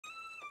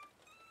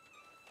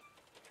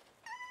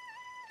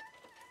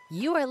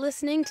You are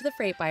listening to the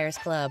Freight Buyers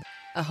Club,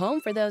 a home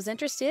for those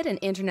interested in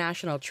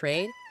international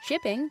trade,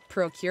 shipping,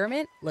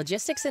 procurement,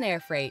 logistics, and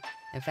air freight.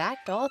 In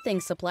fact, all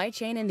things supply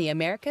chain in the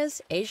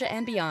Americas, Asia,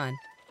 and beyond.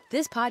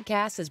 This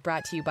podcast is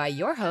brought to you by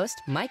your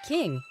host, Mike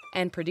King,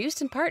 and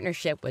produced in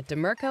partnership with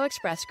Dimerco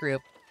Express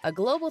Group, a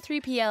global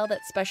 3PL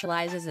that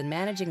specializes in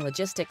managing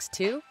logistics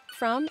to,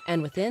 from,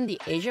 and within the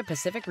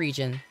Asia-Pacific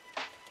region.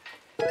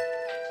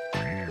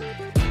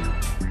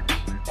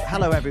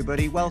 Hello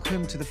everybody,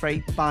 welcome to the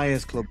Freight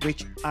Buyers Club,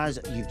 which, as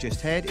you've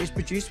just heard, is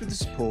produced with the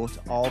support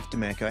of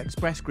Dimerco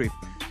Express Group.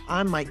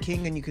 I'm Mike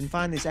King, and you can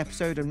find this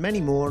episode and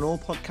many more on all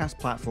podcast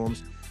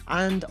platforms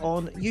and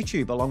on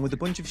YouTube, along with a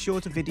bunch of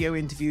shorter video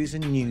interviews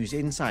and news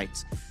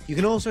insights. You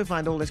can also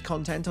find all this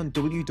content on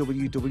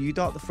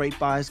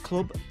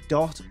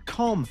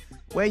www.thefreightbuyersclub.com,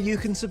 where you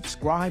can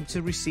subscribe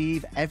to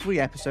receive every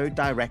episode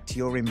direct to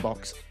your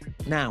inbox.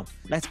 Now,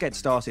 let's get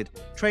started.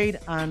 Trade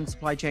and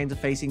supply chains are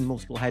facing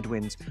multiple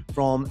headwinds,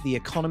 from the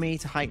economy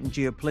to heightened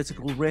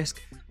geopolitical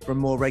risk, from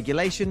more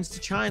regulations to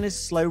China's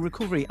slow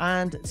recovery,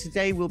 and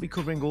today we'll be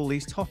covering all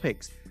these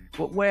topics.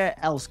 But where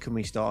else can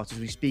we start as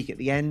we speak at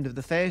the end of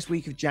the first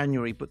week of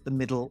January, but the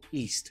Middle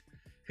East?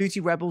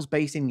 Houthi rebels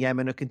based in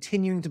Yemen are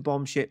continuing to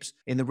bomb ships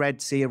in the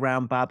Red Sea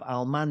around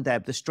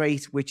Bab-el-Mandeb, the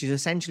strait which is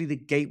essentially the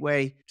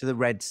gateway to the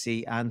Red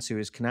Sea and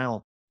Suez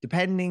Canal.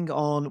 Depending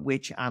on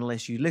which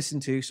analyst you listen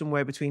to,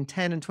 somewhere between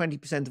 10 and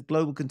 20% of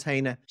global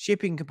container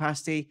shipping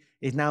capacity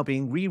is now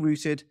being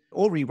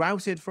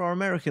rerouted for our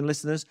American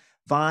listeners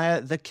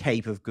via the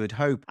Cape of Good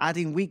Hope,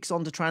 adding weeks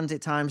onto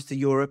transit times to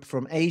Europe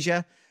from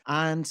Asia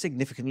and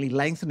significantly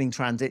lengthening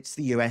transits to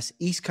the US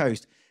East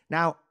Coast.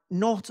 Now,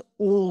 not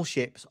all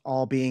ships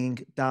are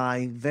being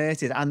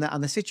diverted, and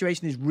the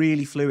situation is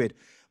really fluid.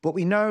 But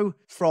we know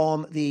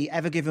from the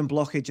ever-given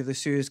blockage of the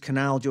Suez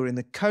Canal during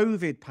the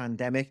COVID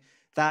pandemic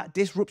that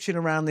disruption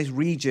around this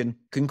region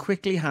can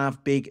quickly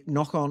have big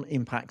knock-on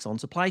impacts on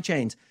supply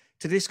chains.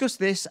 To discuss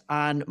this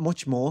and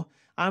much more,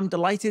 I'm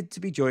delighted to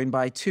be joined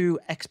by two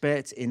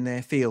experts in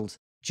their field.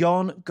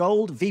 John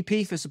Gold,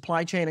 VP for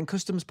Supply Chain and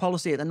Customs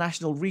Policy at the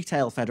National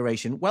Retail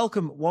Federation.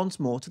 Welcome once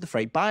more to the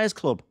Freight Buyers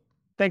Club.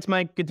 Thanks,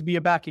 Mike. Good to be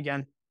back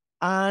again.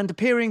 And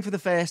appearing for the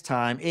first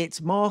time,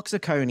 it's Mark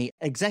Zacconi,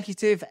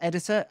 Executive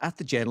Editor at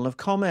the Journal of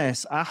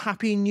Commerce. A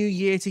happy new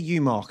year to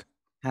you, Mark.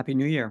 Happy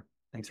New Year.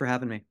 Thanks for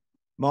having me.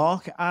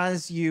 Mark,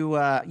 as you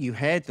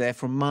heard there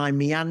from my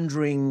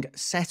meandering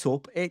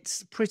setup,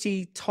 it's a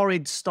pretty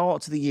torrid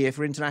start to the year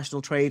for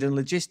international trade and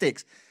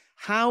logistics.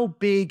 How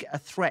big a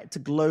threat to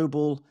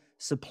global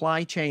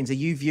supply chains are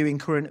you viewing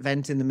current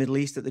events in the Middle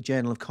East at the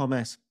Journal of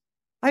Commerce?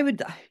 I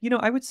would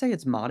say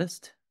it's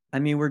modest. I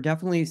mean, we're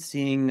definitely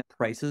seeing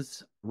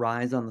prices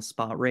rise on the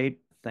spot rate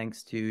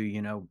thanks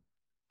to,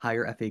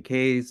 higher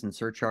FAKs and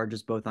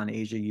surcharges both on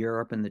Asia,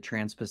 Europe, and the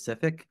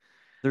Trans-Pacific.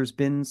 There's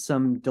been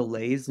some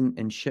delays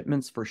in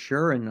shipments for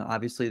sure, and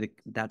obviously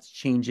that's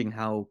changing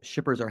how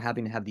shippers are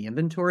having to have the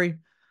inventory.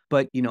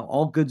 But,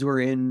 all goods were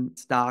in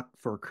stock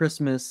for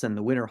Christmas and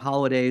the winter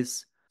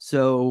holidays.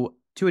 So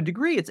to a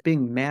degree, it's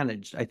being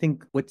managed. I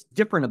think what's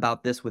different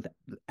about this with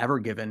Ever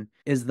Given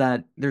is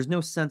that there's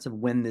no sense of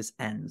when this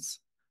ends.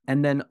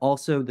 And then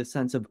also the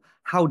sense of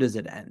how does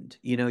it end?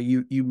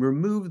 You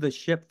remove the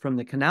ship from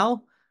the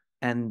canal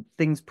and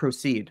things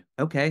proceed.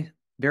 Okay,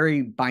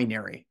 very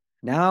binary.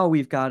 Now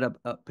we've got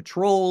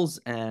patrols,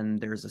 and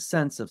there's a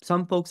sense of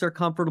some folks are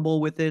comfortable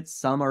with it,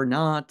 some are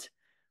not.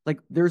 Like,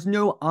 there's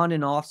no on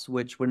and off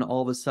switch when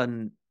all of a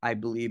sudden I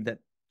believe that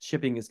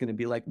shipping is going to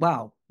be like,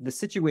 wow, the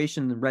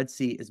situation in the Red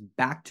Sea is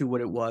back to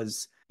what it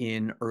was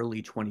in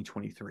early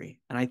 2023.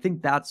 And I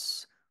think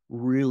that's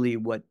really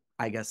what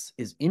I guess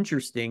is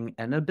interesting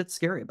and a bit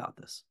scary about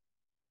this.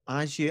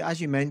 As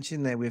you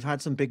mentioned there, we've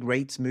had some big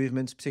rates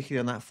movements, particularly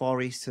on that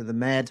Far East to the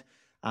Med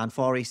and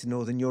Far East to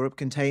Northern Europe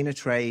container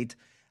trade.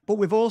 But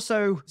we've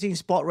also seen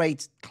spot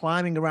rates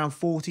climbing around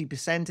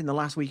 40% in the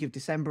last week of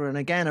December, and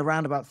again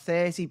around about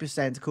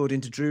 30%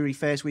 according to Drewry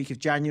first week of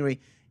January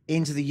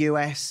into the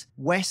US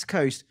West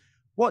Coast.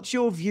 What's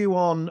your view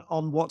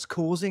on what's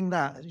causing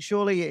that?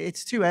 Surely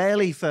it's too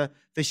early for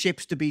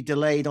ships to be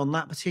delayed on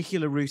that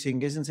particular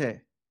routing, isn't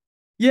it?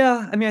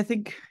 Yeah, I mean, I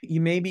think you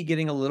may be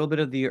getting a little bit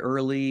of the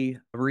early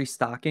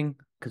restocking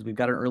because we've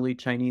got an early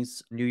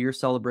Chinese New Year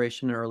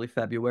celebration in early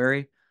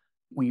February.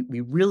 We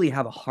really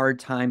have a hard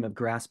time of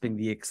grasping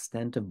the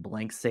extent of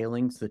blank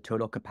sailings, the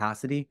total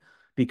capacity,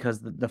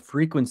 because the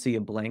frequency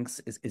of blanks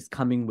is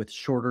coming with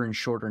shorter and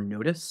shorter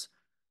notice.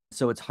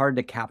 So it's hard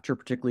to capture,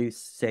 particularly,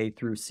 say,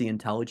 through sea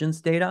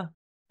intelligence data.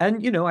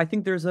 And, I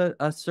think there's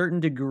a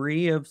certain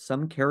degree of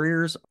some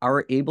carriers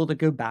are able to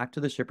go back to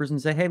the shippers and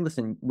say, hey,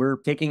 listen, we're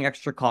taking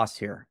extra costs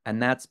here,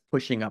 and that's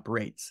pushing up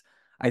rates.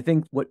 I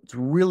think what's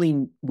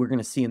really we're going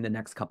to see in the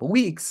next couple of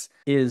weeks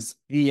is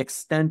the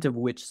extent of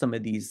which some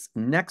of these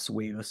next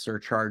wave of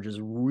surcharges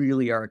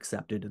really are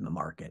accepted in the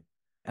market.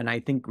 And I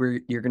think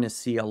you're going to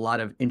see a lot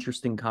of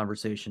interesting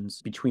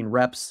conversations between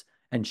reps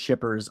and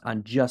shippers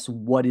on just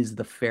what is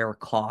the fair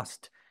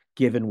cost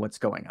given what's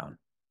going on.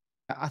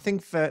 I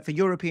think for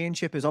European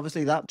shippers,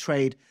 obviously that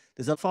trade,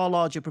 there's a far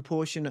larger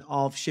proportion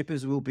of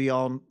shippers will be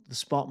on the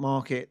spot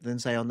market than,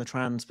 say, on the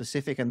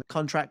Trans-Pacific. And the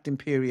contracting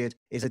period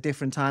is a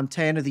different time,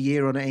 turn of the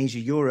year on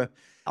Asia-Europe.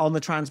 On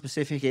the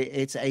Trans-Pacific,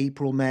 it's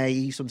April,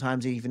 May,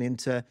 sometimes even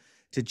into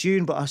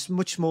June. But a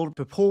much smaller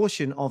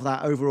proportion of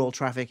that overall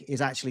traffic is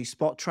actually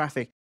spot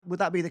traffic. Would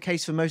that be the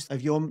case for most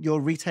of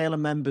your retailer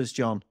members,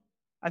 John?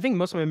 I think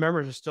most of my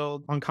members are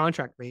still on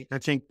contract rate. I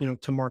think,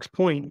 to Mark's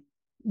point,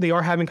 they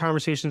are having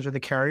conversations with the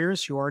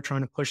carriers who are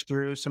trying to push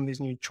through some of these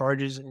new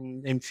charges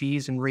and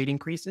fees and rate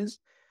increases.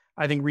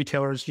 I think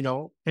retailers,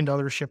 and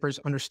other shippers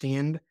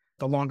understand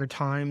the longer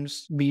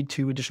times lead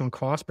to additional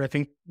costs, but I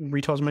think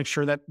retailers make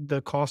sure that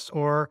the costs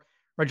are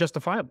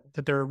justifiable,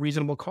 that they're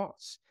reasonable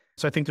costs.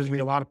 So I think there's going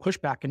to be a lot of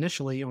pushback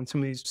initially on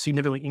some of these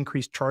significantly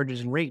increased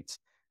charges and rates.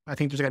 I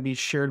think there's got to be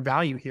shared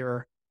value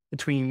here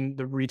between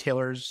the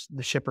retailers,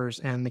 the shippers,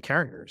 and the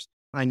carriers.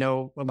 I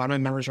know a lot of my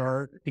members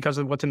are, because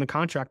of what's in the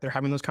contract, they're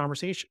having those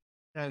conversations.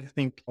 I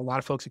think a lot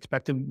of folks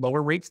expected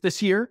lower rates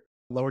this year,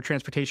 lower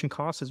transportation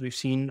costs, as we've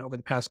seen over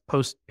the past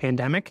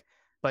post-pandemic.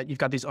 But you've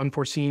got these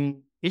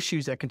unforeseen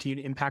issues that continue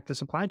to impact the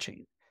supply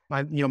chain.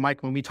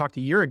 Mike, when we talked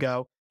a year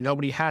ago,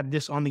 nobody had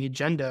this on the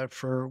agenda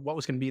for what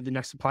was going to be the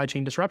next supply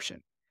chain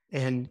disruption.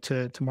 And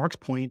to Mark's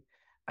point,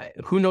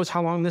 who knows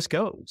how long this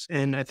goes?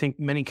 And I think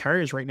many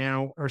carriers right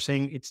now are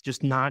saying it's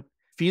just not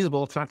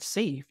feasible, it's not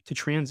safe to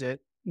transit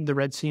the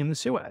Red Sea and the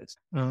Suez,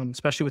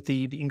 especially with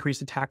the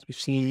increased attacks we've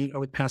seen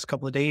over the past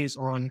couple of days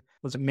on,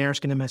 was it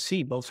Maersk and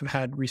MSC? Both have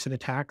had recent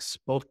attacks,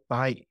 both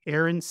by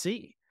air and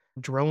sea,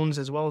 drones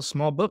as well as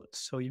small boats.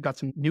 So you've got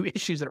some new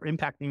issues that are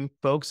impacting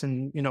folks.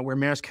 And, where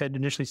Maersk had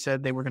initially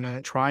said they were going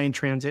to try and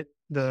transit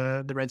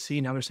the Red Sea,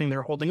 now they're saying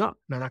they're holding up.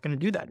 They're not going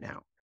to do that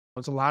now.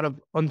 There's a lot of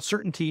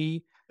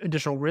uncertainty,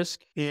 additional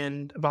risk,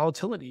 and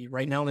volatility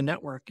right now in the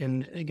network.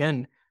 And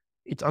again,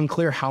 it's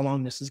unclear how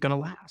long this is going to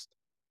last.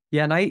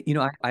 Yeah, and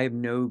I have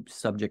no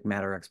subject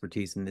matter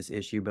expertise in this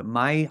issue, but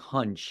my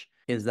hunch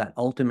is that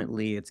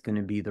ultimately it's going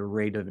to be the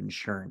rate of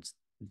insurance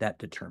that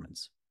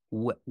determines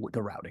what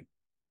the routing.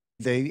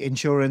 The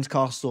insurance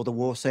costs or the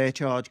war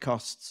surcharge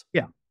costs.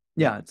 Yeah.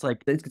 It's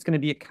like it's going to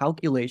be a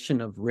calculation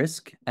of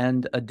risk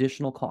and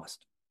additional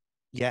cost.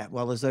 Yeah,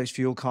 well, there's those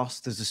fuel costs,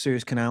 there's the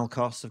Suez Canal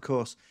costs, of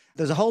course.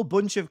 There's a whole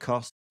bunch of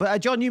costs.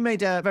 But John, you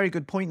made a very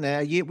good point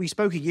there. We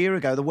spoke a year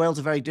ago. The world's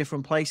a very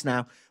different place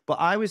now. But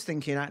I was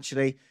thinking,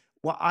 actually,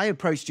 I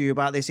approached you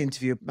about this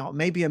interview about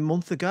maybe a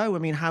month ago. I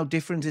mean, how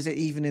different is it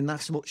even in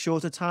that much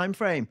shorter time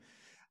frame?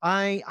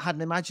 I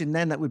hadn't imagined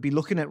then that we'd be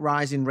looking at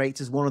rising rates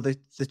as one of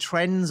the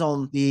trends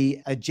on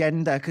the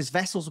agenda, because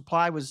vessel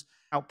supply was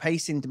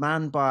outpacing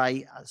demand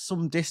by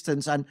some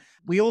distance. And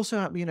we also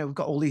have, we've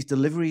got all these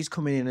deliveries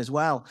coming in as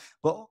well.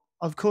 But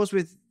of course,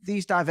 with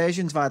these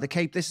diversions via the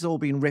Cape, this is all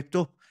being ripped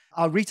up.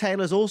 Are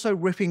retailers also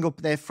ripping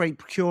up their freight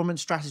procurement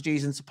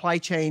strategies and supply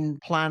chain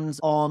plans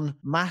en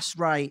masse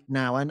right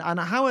now? And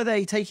how are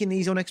they taking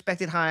these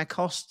unexpected higher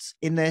costs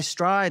in their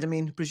stride? I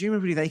mean,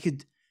 presumably they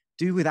could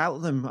do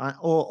without them,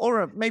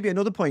 or maybe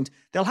another point,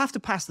 they'll have to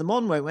pass them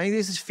on, won't they?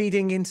 This is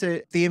feeding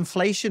into the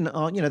inflation,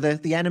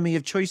 the enemy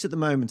of choice at the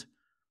moment.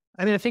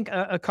 I mean, I think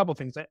a couple of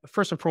things.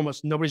 First and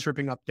foremost, nobody's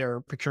ripping up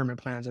their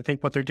procurement plans. I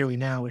think what they're doing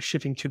now is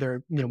shifting to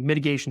their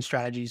mitigation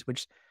strategies,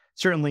 which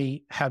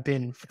certainly have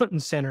been front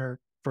and center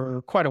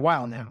for quite a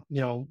while now.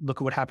 Look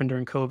at what happened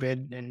during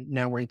COVID, and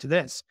now we're into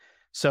this.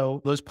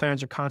 So those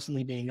plans are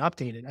constantly being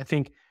updated. I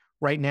think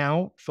right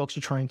now, folks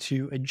are trying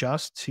to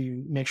adjust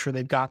to make sure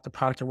they've got the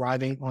product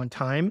arriving on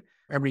time.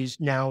 Everybody's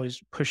now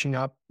is pushing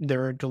up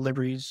their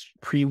deliveries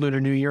pre-Lunar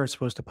New Year as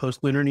opposed to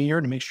post-Lunar New Year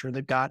to make sure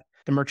they've got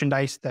the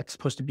merchandise that's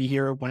supposed to be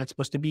here when it's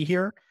supposed to be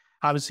here.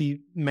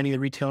 Obviously, many of the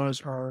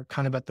retailers are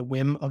kind of at the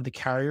whim of the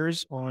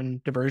carriers on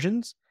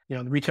diversions.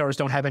 The retailers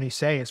don't have any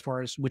say as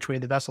far as which way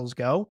the vessels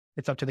go.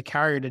 It's up to the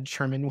carrier to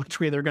determine which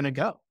way they're going to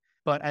go.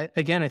 But I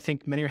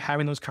think many are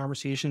having those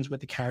conversations with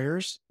the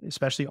carriers,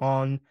 especially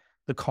on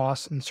the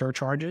costs and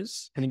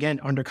surcharges. And again,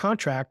 under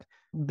contract,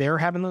 they're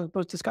having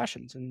those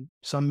discussions, and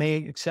some may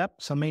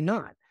accept, some may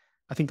not.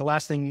 I think the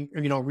last thing,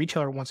 a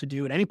retailer wants to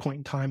do at any point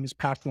in time is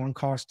pass along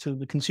costs to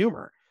the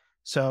consumer.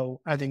 So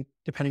I think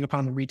depending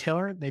upon the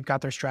retailer, they've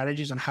got their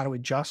strategies on how to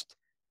adjust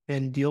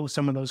and deal with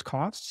some of those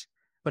costs.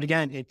 But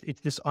again,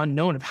 it's this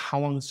unknown of how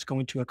long this is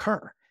going to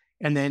occur.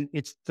 And then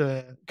it's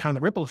the kind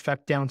of the ripple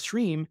effect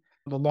downstream.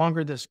 The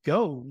longer this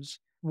goes,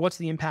 what's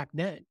the impact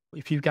then?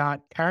 If you've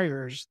got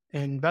carriers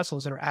and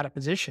vessels that are out of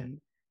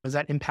position, does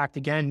that impact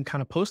again,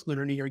 kind of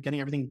post-Lunar New Year,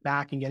 getting everything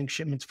back and getting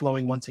shipments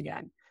flowing once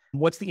again?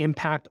 What's the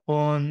impact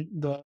on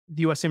the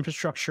U.S.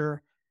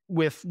 infrastructure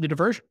with the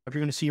diversion? If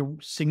you're going to see a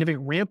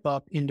significant ramp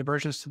up in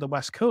diversions to the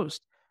West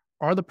Coast,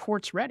 are the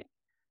ports ready?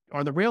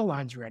 Are the rail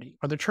lines ready?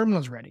 Are the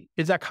terminals ready?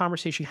 Is that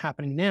conversation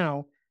happening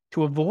now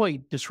to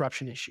avoid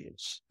disruption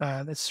issues?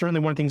 That's certainly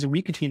one of the things that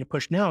we continue to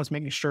push now, is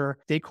making sure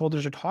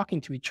stakeholders are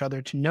talking to each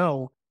other to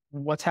know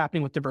what's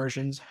happening with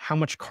diversions, how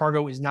much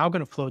cargo is now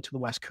going to flow to the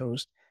West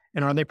Coast,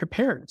 and are they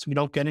prepared so we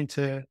don't get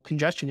into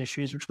congestion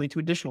issues, which lead to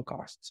additional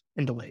costs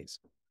and delays.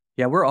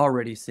 Yeah, we're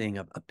already seeing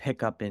a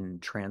pickup in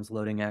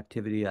transloading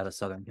activity out of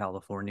Southern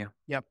California.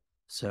 Yep.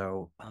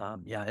 So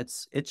yeah,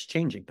 it's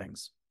changing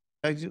things.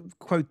 I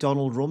quote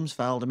Donald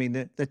Rumsfeld. I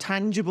mean, the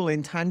tangible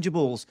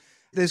intangibles,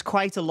 there's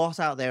quite a lot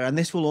out there, and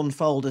this will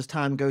unfold as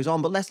time goes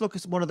on. But let's look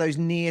at one of those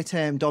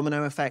near-term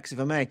domino effects, if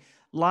I may.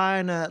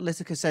 Lion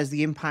Litica says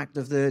the impact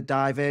of the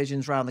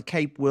diversions around the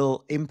Cape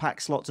will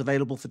impact slots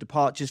available for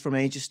departures from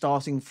Asia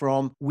starting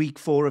from week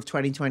 4 of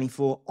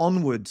 2024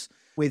 onwards,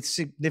 with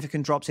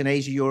significant drops in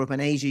Asia, Europe,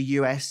 and Asia,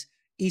 US,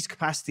 east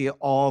capacity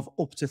of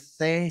up to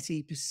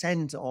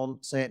 30% on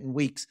certain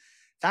weeks.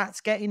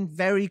 That's getting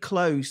very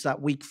close, that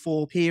week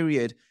 4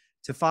 period,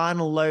 to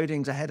final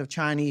loadings ahead of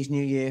Chinese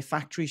New Year,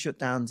 factory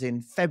shutdowns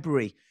in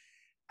February.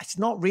 It's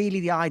not really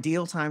the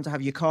ideal time to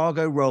have your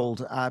cargo rolled,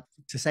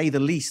 to say the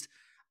least.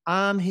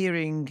 I'm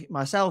hearing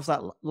myself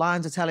that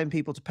lines are telling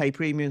people to pay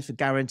premiums for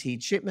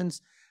guaranteed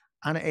shipments,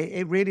 and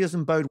it really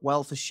doesn't bode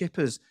well for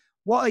shippers.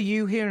 What are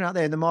you hearing out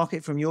there in the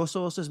market from your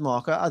sources,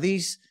 Mark? Are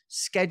these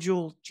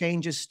schedule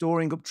changes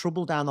storing up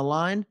trouble down the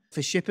line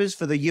for shippers,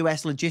 for the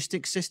US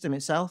logistics system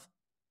itself?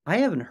 I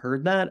haven't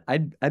heard that.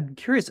 I'm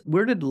curious,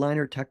 where did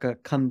Liner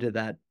Teca come to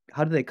that?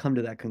 How did they come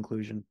to that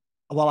conclusion?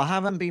 Well, I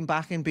haven't been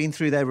back and been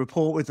through their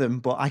report with them,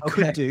 but I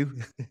could do.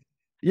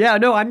 Yeah,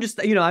 no, I'm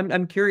just,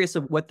 I'm curious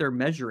of what they're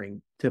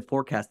measuring to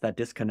forecast that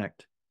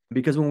disconnect.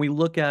 Because when we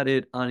look at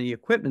it on the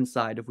equipment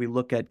side, if we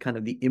look at kind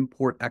of the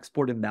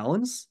import-export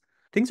imbalance,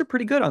 things are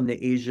pretty good on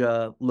the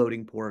Asia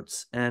loading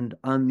ports. And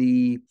on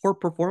the port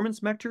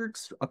performance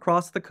metrics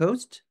across the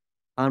coast,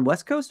 on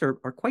West Coast, are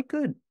quite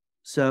good.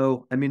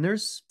 So, I mean,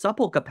 there's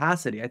supple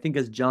capacity. I think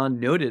as John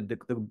noted,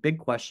 the big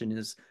question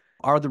is,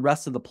 are the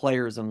rest of the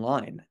players in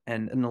line?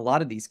 And in a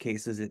lot of these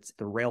cases, it's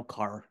the rail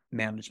car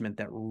management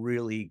that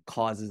really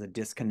causes a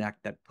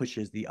disconnect that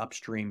pushes the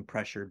upstream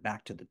pressure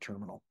back to the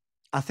terminal.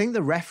 I think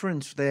the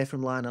reference there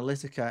from Line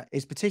Analytica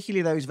is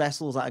particularly those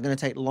vessels that are going to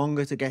take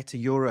longer to get to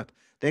Europe.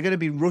 They're going to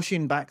be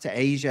rushing back to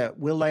Asia.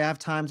 Will they have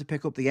time to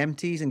pick up the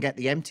empties and get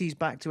the empties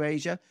back to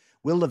Asia?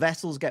 Will the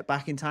vessels get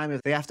back in time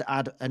if they have to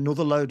add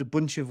another load, a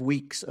bunch of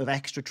weeks of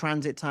extra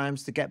transit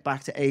times to get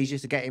back to Asia,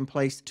 to get in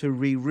place to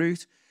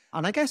reroute?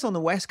 And I guess on the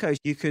West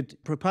Coast, you could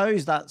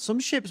propose that some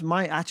ships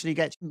might actually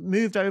get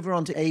moved over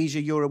onto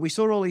Asia, Europe. We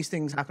saw all these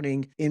things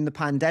happening in the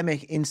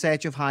pandemic in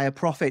search of higher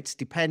profits,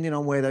 depending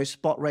on where those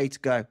spot rates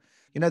go.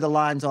 You know, the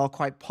lines are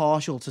quite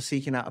partial to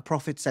seeking out a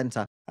profit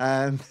center.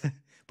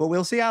 But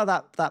we'll see how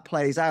that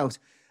plays out.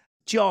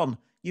 John,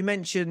 you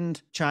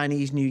mentioned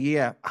Chinese New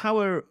Year. How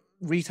are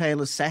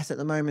retailers set at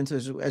the moment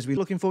as we're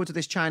looking forward to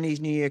this Chinese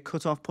New Year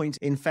cutoff point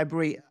in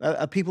February?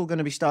 Are people going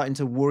to be starting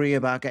to worry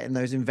about getting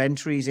those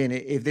inventories in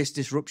if this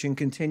disruption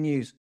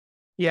continues?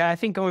 Yeah, I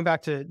think going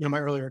back to my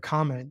earlier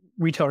comment,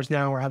 retailers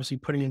now are obviously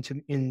putting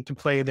into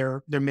play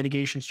their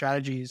mitigation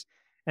strategies,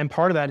 and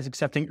part of that is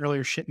accepting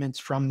earlier shipments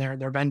from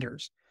their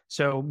vendors.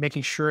 So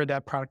making sure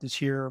that product is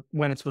here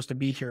when it's supposed to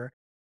be here.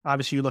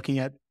 Obviously, you're looking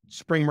at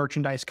spring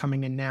merchandise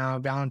coming in now,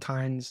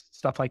 Valentine's,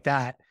 stuff like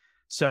that.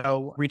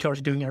 So retailers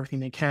are doing everything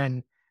they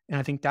can. And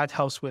I think that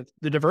helps with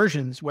the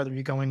diversions, whether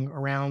you're going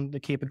around the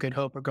Cape of Good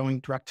Hope or going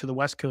direct to the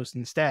West Coast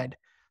instead.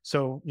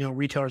 So,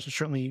 retailers are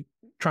certainly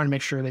trying to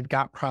make sure they've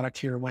got product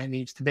here when it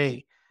needs to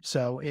be.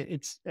 So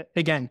it's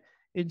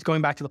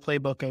going back to the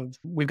playbook of,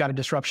 we've got a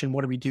disruption.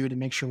 What do we do to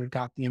make sure we've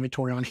got the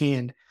inventory on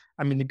hand?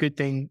 I mean, the good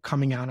thing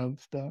coming out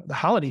of the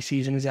holiday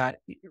season is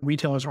that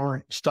retailers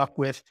aren't stuck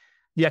with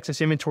the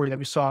excess inventory that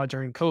we saw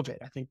during COVID.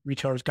 I think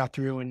retailers got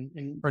through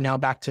and are now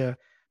back to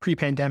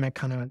pre-pandemic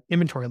kind of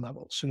inventory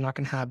levels. So they're not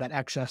going to have that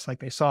excess like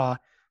they saw.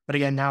 But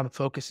again, now the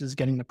focus is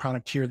getting the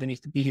product here that needs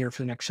to be here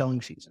for the next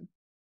selling season.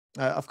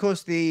 Of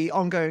course, the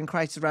ongoing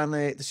crisis around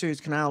the Suez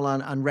Canal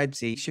and Red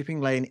Sea shipping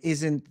lane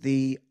isn't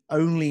the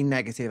only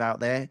negative out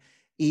there,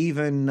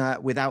 even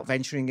without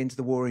venturing into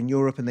the war in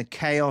Europe and the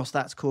chaos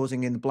that's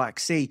causing in the Black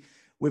Sea.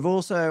 We've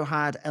also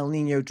had El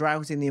Nino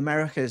drought in the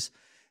Americas.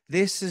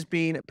 This has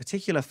been a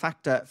particular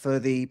factor for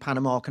the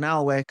Panama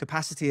Canal, where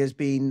capacity has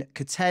been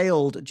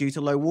curtailed due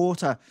to low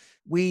water.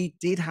 We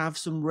did have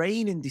some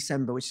rain in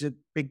December, which is a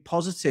big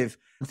positive.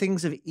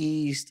 Things have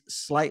eased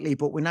slightly,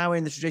 but we're now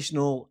in the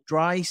traditional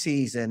dry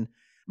season.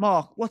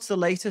 Mark, what's the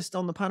latest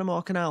on the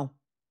Panama Canal?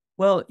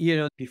 Well,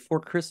 before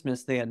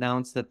Christmas, they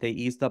announced that they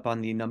eased up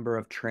on the number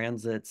of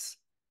transits.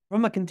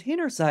 From a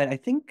container side, I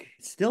think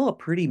still a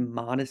pretty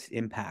modest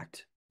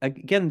impact.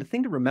 Again, the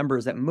thing to remember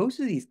is that most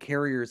of these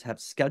carriers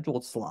have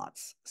scheduled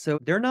slots. So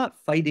they're not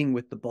fighting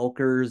with the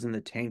bulkers and the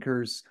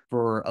tankers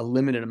for a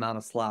limited amount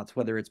of slots,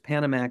 whether it's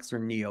Panamax or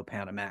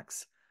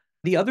Neo-Panamax.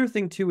 The other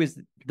thing, too, is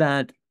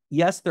that,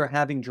 yes, they're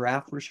having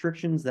draft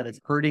restrictions that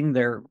is hurting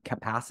their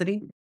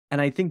capacity.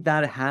 And I think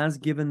that has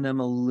given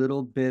them a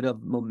little bit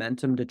of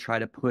momentum to try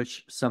to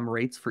push some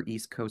rates for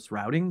East Coast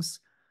routings.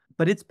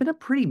 But it's been a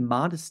pretty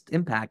modest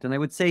impact. And I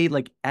would say,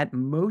 at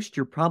most,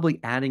 you're probably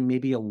adding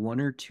maybe a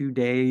 1 or 2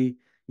 day.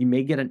 You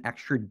may get an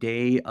extra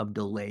day of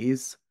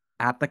delays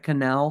at the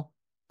canal,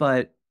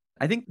 but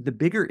I think the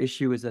bigger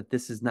issue is that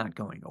this is not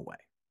going away.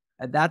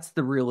 And that's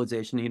the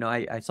realization.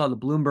 I saw the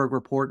Bloomberg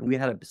report, and we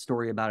had a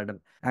story about it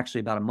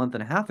actually about a month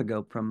and a half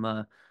ago from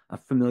a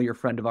familiar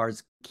friend of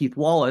ours, Keith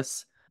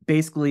Wallace,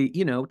 basically,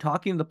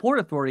 talking to the port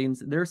authority, and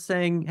they're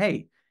saying,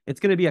 hey, it's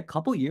going to be a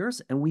couple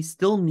years and we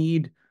still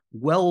need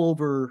well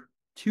over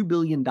 $2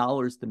 billion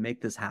to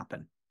make this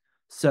happen.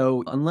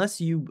 So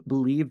unless you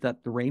believe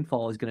that the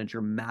rainfall is going to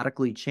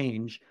dramatically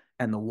change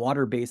and the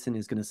water basin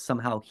is going to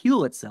somehow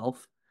heal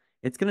itself,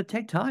 it's going to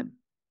take time.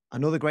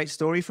 Another great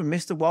story from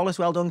Mr. Wallace.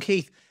 Well done,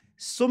 Keith.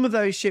 Some of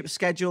those ships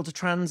scheduled to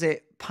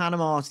transit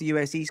Panama to the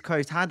US East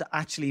Coast had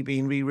actually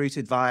been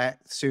rerouted via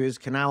Suez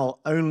Canal,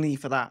 only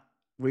for that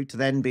route to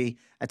then be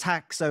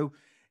attacked. So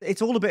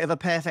it's all a bit of a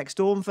perfect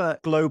storm for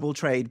global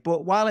trade.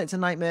 But while it's a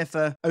nightmare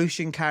for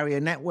ocean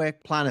carrier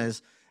network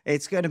planners,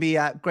 it's going to be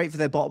great for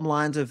the bottom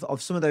lines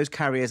of some of those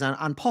carriers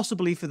and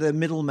possibly for the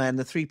middlemen,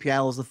 the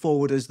 3PLs, the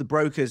forwarders, the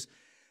brokers.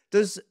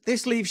 Does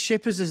this leave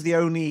shippers as the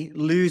only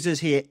losers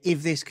here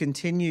if this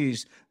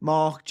continues?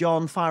 Mark,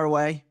 John, fire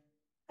away.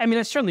 I mean,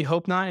 I certainly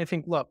hope not. I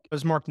think, look,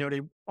 as Mark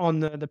noted, on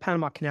the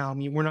Panama Canal, I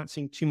mean, we're not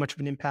seeing too much of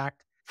an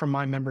impact from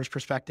my members'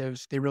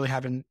 perspectives. They really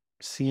haven't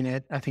seen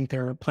it. I think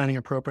they're planning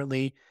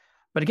appropriately.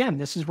 But again,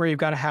 this is where you've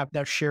got to have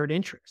that shared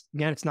interest.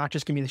 Again, it's not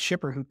just going to be the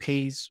shipper who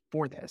pays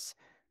for this.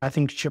 I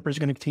think shippers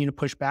are going to continue to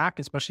push back,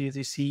 especially as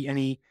they see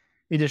any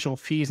additional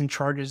fees and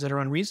charges that are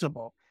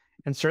unreasonable.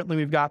 And certainly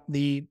we've got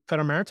the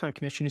Federal Maritime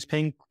Commission who's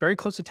paying very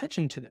close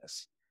attention to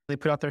this. They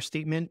put out their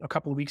statement a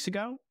couple of weeks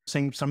ago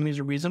saying some of these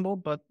are reasonable,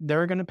 but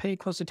they're going to pay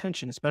close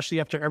attention, especially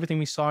after everything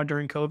we saw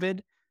during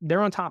COVID.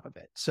 They're on top of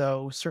it.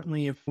 So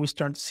certainly if we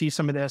start to see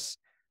some of this,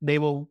 they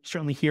will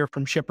certainly hear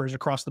from shippers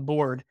across the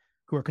board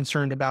who are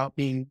concerned about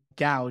being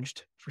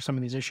gouged for some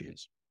of these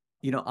issues.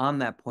 On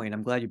that point,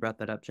 I'm glad you brought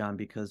that up, John,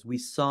 because we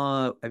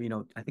saw, I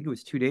think it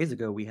was 2 days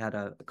ago, we had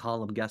a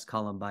guest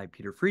column by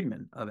Peter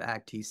Friedman of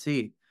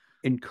ACTC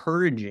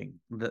encouraging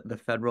the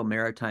Federal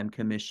Maritime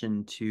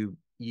Commission to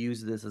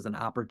use this as an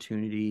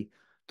opportunity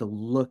to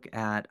look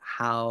at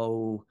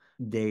how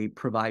they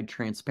provide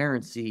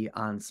transparency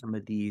on some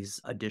of these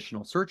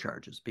additional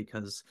surcharges,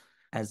 because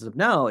as of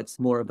now, it's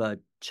more of a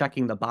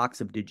checking the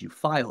box of did you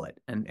file it?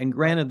 And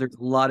granted, there's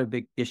a lot of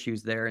big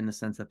issues there in the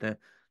sense that the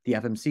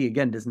FMC,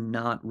 again, does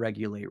not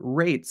regulate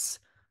rates.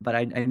 But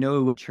I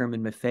know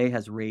Chairman Maffei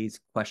has raised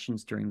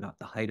questions during the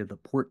height of the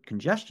port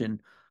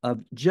congestion of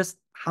just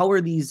how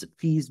are these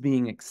fees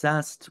being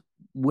assessed?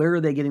 Where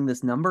are they getting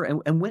this number?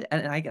 And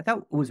I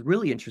thought what was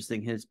really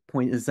interesting, his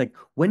point is like,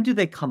 when do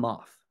they come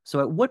off? So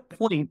at what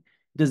point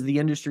does the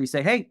industry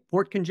say, hey,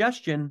 port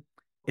congestion,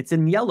 it's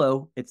in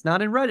yellow, it's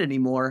not in red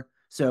anymore,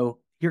 so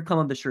here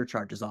come the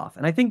surcharges off.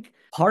 And I think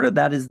part of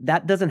that is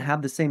that doesn't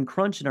have the same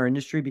crunch in our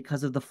industry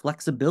because of the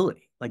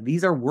flexibility. Like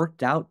these are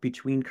worked out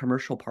between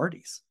commercial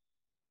parties.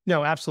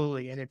 No,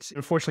 absolutely. And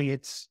unfortunately,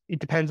 it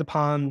depends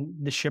upon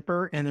the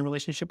shipper and the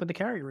relationship with the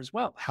carrier as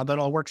well, how that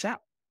all works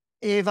out.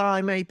 If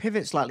I may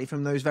pivot slightly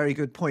from those very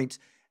good points,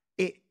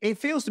 it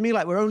feels to me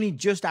like we're only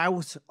just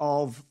out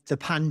of the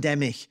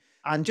pandemic.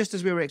 And just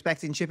as we were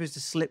expecting shippers to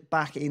slip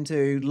back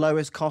into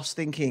lowest cost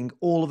thinking,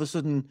 all of a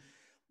sudden,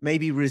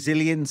 maybe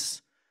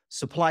resilience,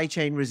 supply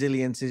chain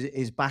resilience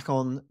is back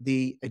on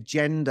the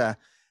agenda.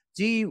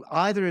 Do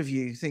either of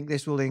you think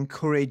this will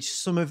encourage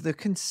some of the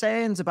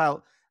concerns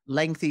about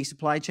lengthy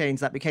supply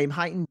chains that became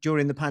heightened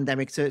during the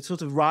pandemic to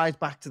sort of rise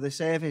back to the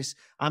surface?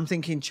 I'm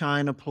thinking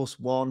China plus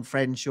one,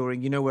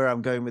 friendshoring. You know where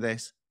I'm going with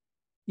this.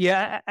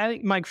 Yeah, I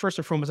think, Mike, first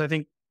and foremost, I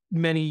think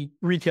many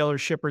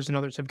retailers, shippers, and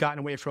others have gotten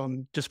away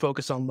from just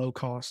focus on low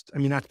cost. I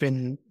mean, that's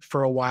been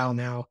for a while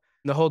now.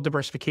 The whole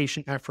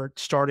diversification effort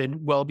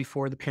started well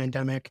before the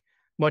pandemic.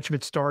 Much of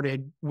it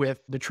started with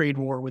the trade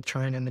war with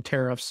China and the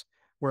tariffs,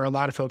 where a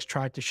lot of folks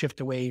tried to shift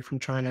away from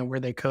China where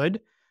they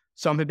could.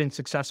 Some have been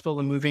successful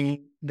in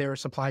moving their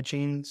supply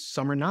chains,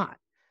 some are not.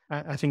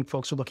 I think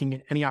folks are looking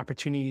at any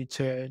opportunity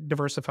to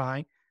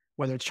diversify,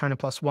 whether it's China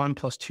plus one,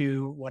 plus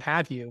two, what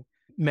have you.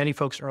 Many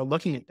folks are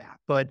looking at that.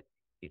 But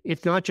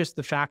it's not just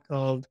the fact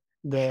of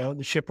the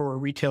shipper or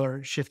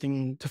retailer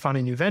shifting to find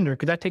a new vendor,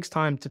 because that takes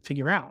time to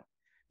figure out.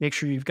 Make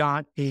sure you've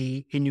got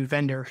a new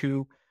vendor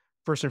who,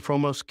 first and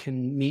foremost,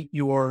 can meet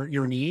your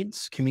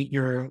needs, can meet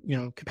your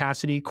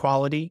capacity,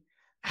 quality,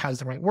 has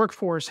the right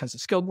workforce, has a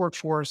skilled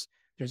workforce.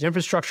 There's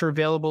infrastructure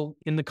available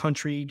in the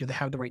country. Do they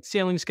have the right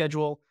sailing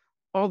schedule?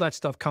 All that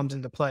stuff comes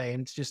into play.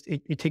 And it's just,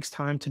 it takes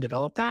time to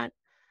develop that.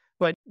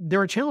 But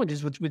there are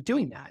challenges with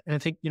doing that. And I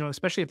think,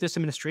 especially if this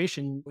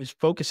administration is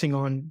focusing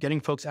on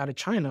getting folks out of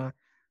China,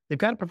 they've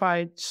got to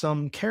provide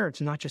some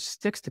carrots and not just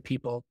sticks to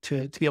people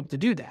to be able to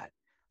do that.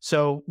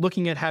 So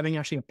looking at having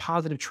actually a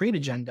positive trade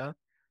agenda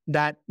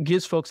that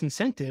gives folks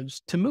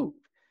incentives to move,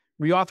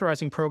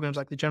 reauthorizing programs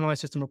like the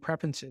Generalized System of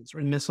Preferences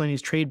or the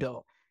Miscellaneous Trade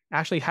Bill,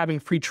 actually having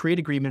free trade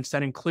agreements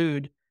that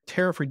include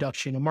tariff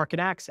reduction and market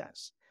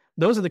access.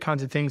 Those are the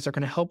kinds of things that are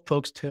going to help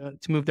folks to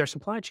move their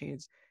supply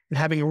chains, and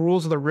having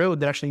rules of the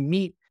road that actually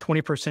meet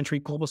 21st century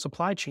global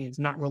supply chains,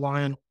 not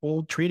rely on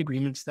old trade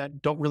agreements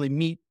that don't really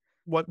meet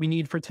what we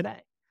need for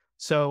today.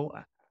 So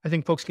I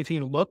think folks continue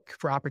to look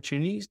for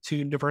opportunities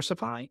to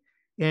diversify.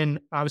 And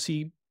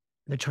obviously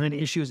the China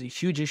issue is a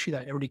huge issue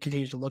that everybody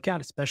continues to look at,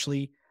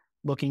 especially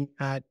looking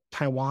at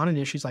Taiwan and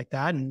issues like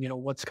that and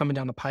what's coming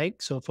down the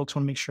pike. So folks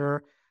want to make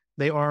sure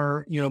They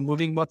are,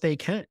 moving what they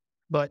can,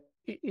 but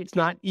it's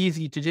not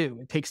easy to do.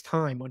 It takes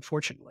time,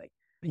 unfortunately.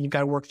 And you've got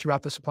to work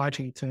throughout the supply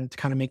chain to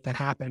kind of make that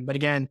happen. But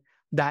again,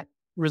 that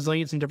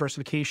resilience and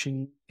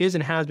diversification is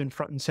and has been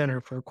front and center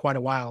for quite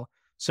a while.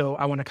 So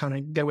I want to kind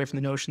of get away from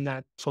the notion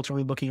that folks are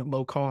really looking at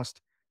low cost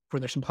for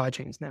their supply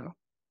chains now.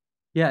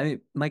 Yeah, I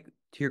mean, Mike,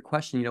 to your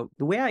question,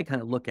 the way I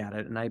kind of look at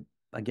it, and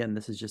again,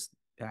 this is just,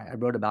 I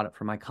wrote about it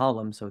for my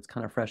column, so it's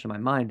kind of fresh in my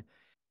mind,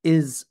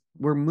 is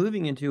we're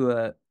moving into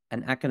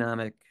an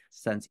economic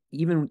sense,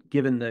 even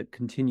given the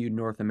continued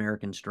North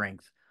American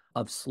strength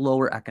of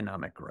slower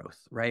economic growth,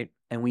 right?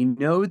 And we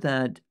know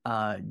that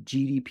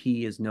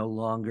GDP is no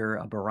longer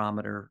a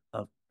barometer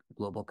of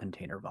global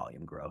container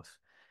volume growth.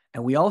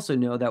 And we also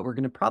know that we're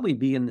going to probably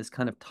be in this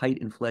kind of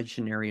tight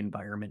inflationary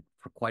environment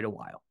for quite a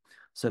while.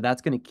 So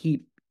that's going to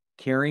keep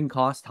carrying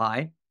costs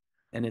high,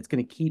 and it's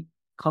going to keep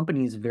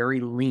companies very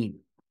lean.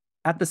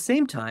 At the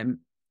same time,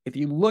 if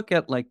you look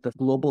at like the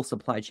global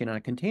supply chain on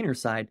a container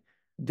side,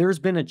 there's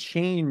been a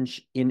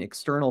change in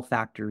external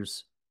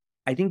factors.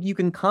 I think you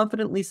can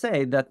confidently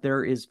say that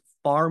there is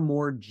far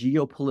more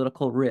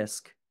geopolitical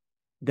risk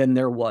than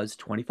there was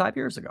 25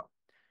 years ago.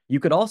 You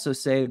could also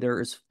say there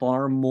is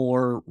far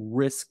more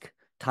risk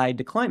tied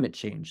to climate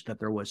change that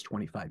there was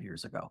 25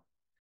 years ago.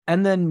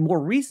 And then more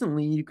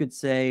recently, you could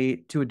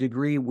say to a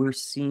degree, we're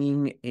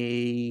seeing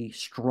a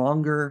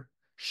stronger,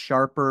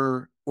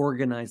 sharper,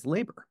 organized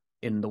labor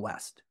in the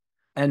West.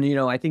 And,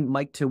 I think,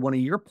 Mike, to one of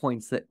your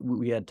points that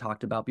we had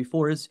talked about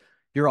before is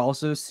you're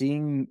also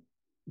seeing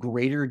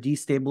greater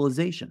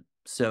destabilization.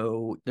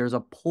 So there's a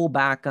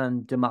pullback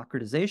on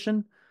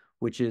democratization,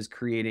 which is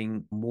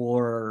creating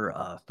more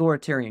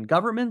authoritarian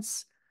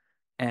governments.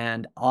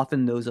 And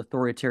often those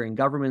authoritarian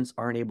governments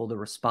aren't able to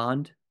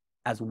respond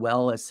as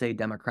well as, say,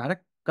 democratic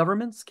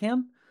governments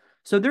can.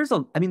 So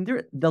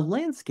the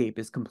landscape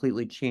is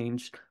completely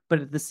changed.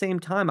 But at the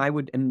same time,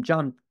 and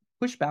John,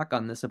 push back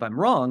on this if I'm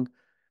wrong,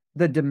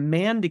 the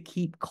demand to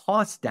keep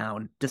costs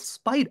down,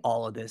 despite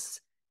all of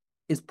this,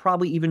 is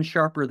probably even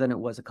sharper than it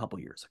was a couple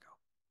years ago.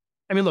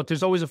 I mean, look,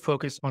 there's always a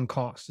focus on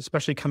costs,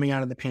 especially coming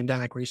out of the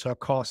pandemic where you saw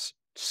costs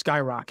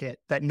skyrocket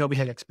that nobody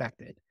had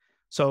expected.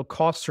 So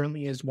cost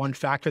certainly is one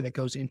factor that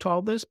goes into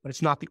all this, but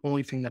it's not the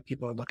only thing that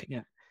people are looking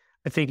at.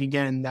 I think,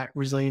 again, that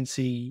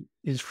resiliency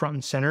is front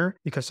and center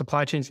because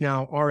supply chains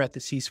now are at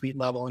the C-suite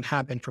level and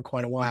have been for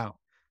quite a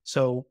while.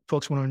 So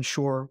folks want to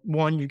ensure,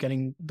 one, you're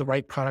getting the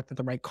right product at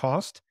the right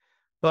cost,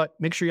 but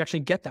make sure you actually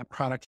get that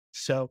product.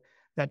 So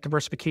that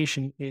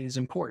diversification is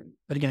important.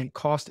 But again,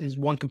 cost is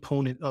one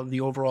component of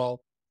the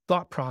overall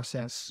thought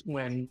process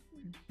when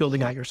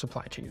building out your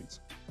supply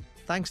chains.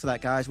 Thanks for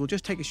that, guys. We'll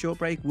just take a short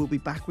break. We'll be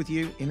back with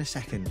you in a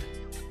second.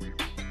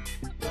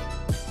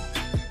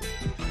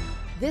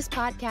 This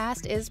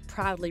podcast is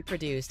proudly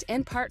produced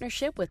in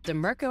partnership with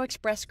Dimerco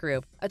Express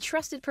Group, a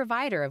trusted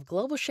provider of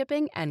global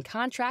shipping and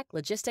contract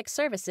logistics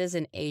services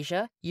in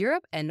Asia,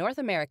 Europe, and North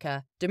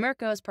America.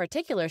 Dimerco's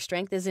particular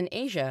strength is in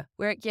Asia,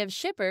 where it gives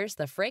shippers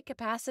the freight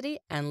capacity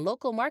and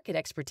local market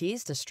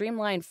expertise to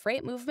streamline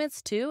freight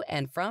movements to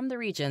and from the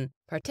region,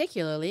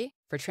 particularly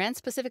for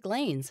trans-Pacific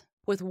lanes.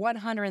 With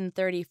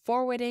 130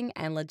 forwarding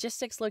and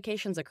logistics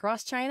locations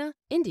across China,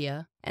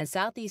 India, and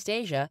Southeast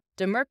Asia,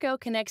 Dimerco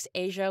connects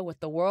Asia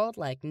with the world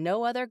like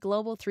no other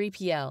global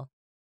 3PL.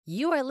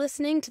 You are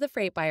listening to the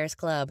Freight Buyers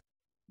Club.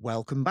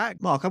 Welcome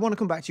back. Mark, I want to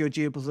come back to your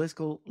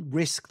geopolitical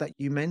risk that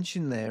you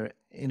mentioned there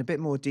in a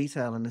bit more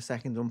detail in a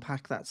second,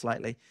 unpack that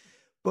slightly.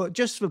 But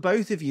just for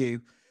both of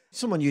you,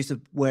 someone used the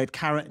word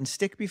carrot and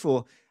stick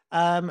before.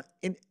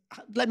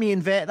 Let me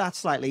invert that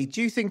slightly.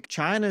 Do you think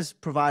China's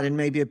providing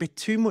maybe a bit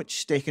too much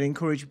stick and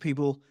encouraging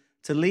people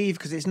to leave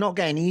because it's not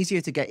getting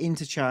easier to get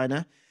into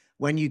China?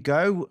 When you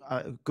go,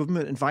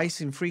 government advice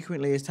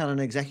infrequently is telling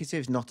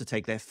executives not to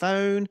take their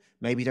phone,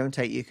 maybe don't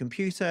take your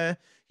computer,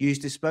 use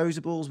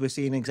disposables. We're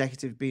seeing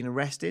executives being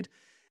arrested.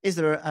 Is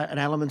there an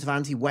element of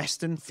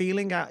anti-Western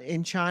feeling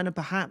in China,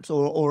 perhaps,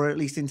 or at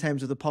least in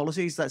terms of the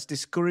policies that's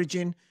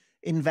discouraging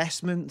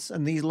investments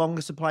and these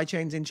longer supply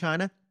chains in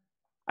China?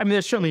 I mean,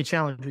 there's certainly a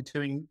challenge with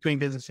doing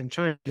business in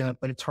China,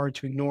 but it's hard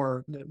to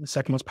ignore the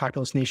second most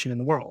populous nation in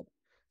the world.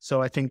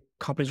 So I think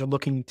companies are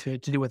looking to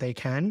do what they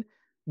can.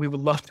 We would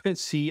love to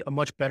see a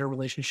much better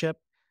relationship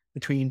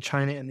between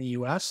China and the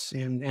US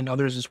and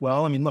others as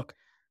well. I mean, look,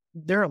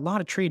 there are a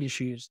lot of trade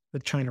issues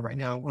with China right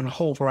now on a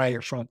whole variety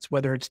of fronts,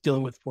 whether it's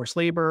dealing with forced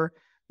labor,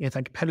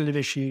 anti-competitive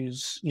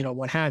issues,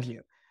 what have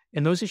you.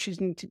 And those issues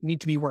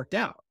need to be worked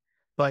out.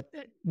 But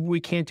we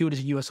can't do it as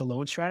a U.S.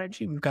 alone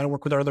strategy. We've got to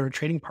work with our other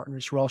trading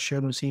partners who all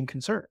share those same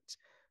concerns.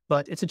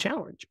 But it's a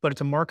challenge. But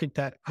it's a market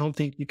that I don't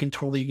think you can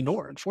totally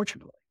ignore,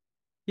 unfortunately.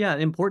 Yeah,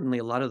 and importantly,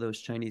 a lot of those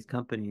Chinese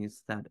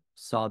companies that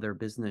saw their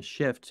business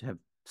shift have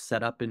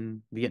set up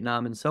in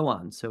Vietnam and so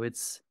on. So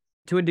it's,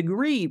 to a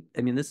degree,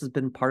 I mean, this has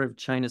been part of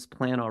China's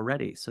plan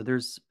already. So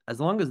as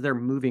long as they're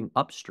moving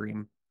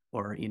upstream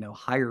or,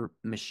 higher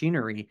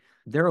machinery,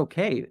 they're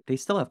okay. They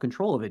still have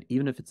control of it,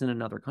 even if it's in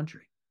another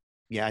country.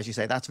 Yeah, as you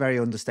say, that's very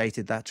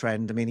understated, that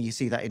trend. I mean, you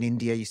see that in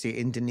India, you see it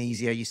in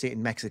Indonesia, you see it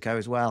in Mexico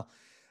as well.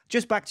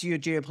 Just back to your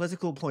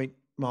geopolitical point,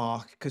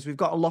 Mark, because we've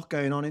got a lot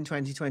going on in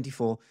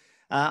 2024.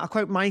 I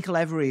quote Michael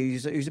Every,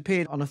 who's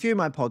appeared on a few of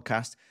my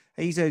podcasts.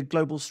 He's a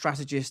global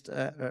strategist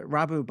at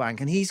Rabobank,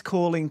 and he's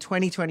calling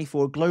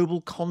 2024 a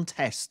global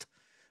contest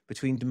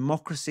between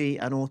democracy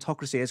and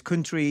autocracy as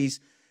countries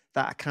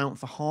that account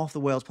for half the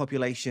world's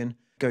population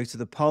go to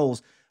the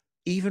polls.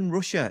 Even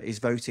Russia is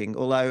voting,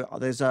 although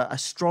there's a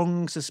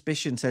strong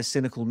suspicion, says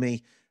cynical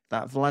me,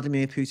 that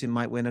Vladimir Putin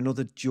might win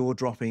another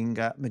jaw-dropping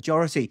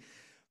majority.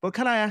 But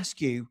can I ask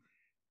you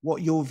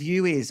what your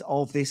view is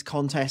of this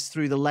contest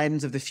through the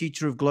lens of the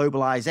future of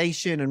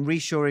globalization and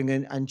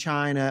reshoring and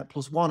China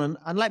plus one?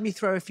 And let me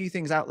throw a few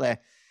things out there.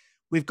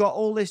 We've got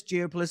all this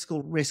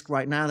geopolitical risk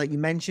right now that you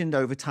mentioned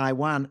over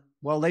Taiwan.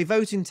 Well, they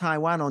vote in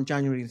Taiwan on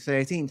January the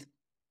 13th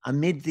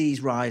amid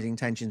these rising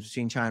tensions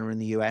between China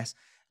and the US.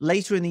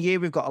 Later in the year,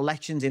 we've got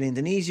elections in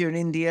Indonesia and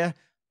India,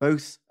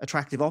 both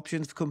attractive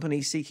options for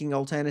companies seeking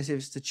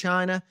alternatives to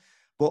China,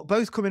 but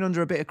both coming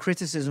under a bit of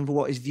criticism for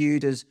what is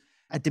viewed as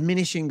a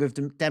diminishing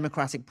of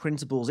democratic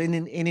principles. In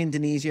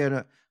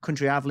Indonesia, a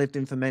country I've lived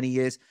in for many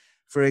years,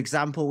 for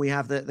example, we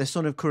have the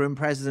son of current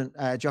President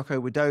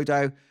Joko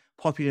Widodo,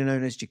 popularly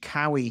known as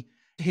Jokowi.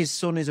 His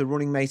son is a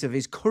running mate of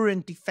his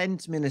current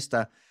defense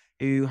minister,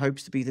 who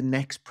hopes to be the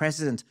next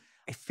president.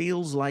 It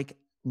feels like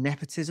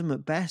nepotism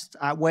at best,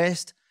 at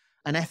worst,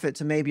 an effort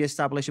to maybe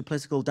establish a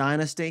political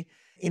dynasty.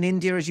 In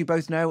India, as you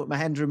both know,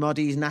 Mahendra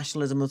Modi's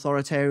nationalism,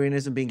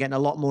 authoritarianism been getting a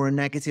lot more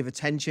negative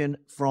attention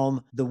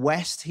from the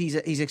West. He's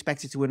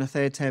expected to win a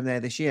third term there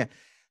this year.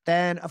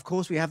 Then, of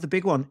course, we have the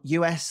big one,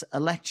 US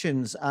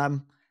elections.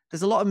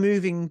 There's a lot of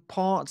moving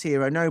parts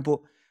here, I know, but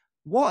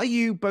what are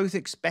you both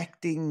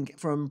expecting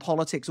from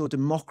politics or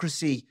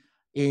democracy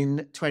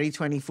in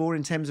 2024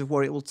 in terms of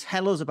what it will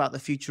tell us about the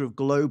future of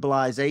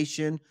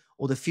globalization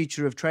or the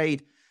future of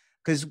trade?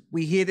 Because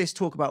we hear this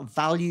talk about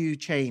value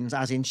chains,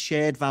 as in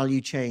shared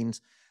value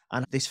chains,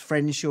 and this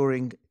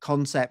friendshoring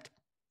concept.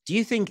 Do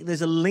you think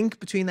there's a link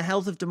between the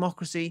health of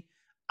democracy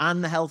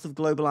and the health of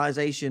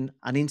globalization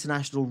and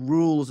international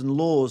rules and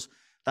laws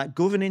that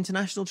govern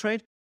international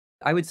trade?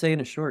 I would say in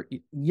a short,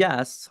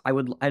 yes, I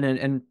would.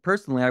 And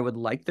personally, I would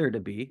like there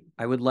to be.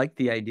 I would like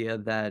the idea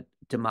that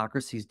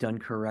democracies done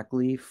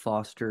correctly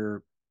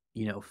foster,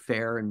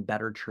 fair and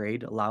better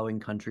trade, allowing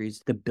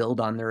countries to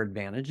build on their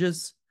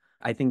advantages.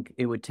 I think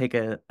it would take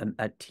a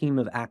team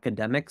of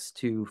academics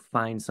to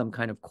find some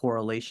kind of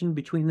correlation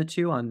between the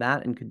two on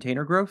that and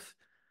container growth.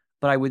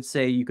 But I would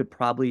say you could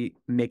probably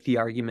make the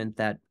argument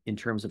that in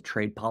terms of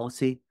trade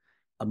policy,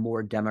 a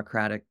more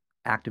democratic,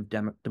 active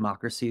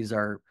democracies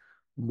are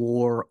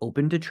more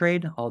open to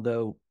trade,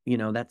 although,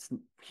 that's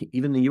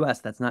even the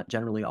US, that's not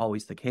generally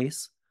always the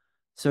case.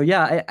 So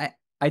yeah,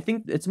 I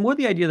think it's more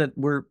the idea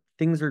that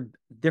things are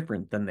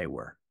different than they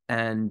were,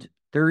 and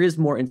there is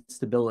more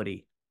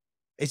instability.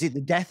 Is it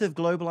the death of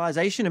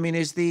globalization? I mean,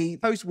 is the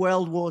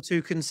post-World War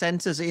II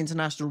consensus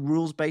international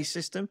rules-based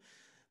system?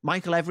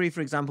 Michael Every,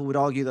 for example, would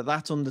argue that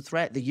that's under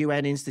threat. The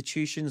UN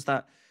institutions,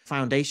 that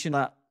foundation,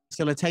 that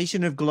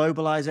facilitation of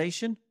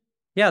globalization.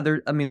 Yeah,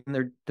 they're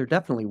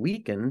definitely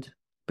weakened,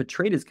 but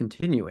trade is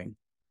continuing.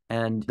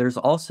 And there's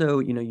also,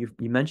 you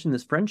mentioned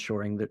this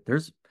friendshoring, that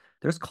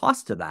there's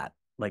cost to that.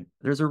 Like,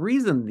 there's a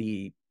reason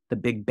the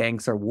big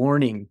banks are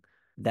warning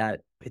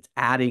that it's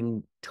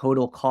adding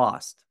total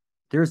cost.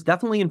 There's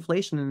definitely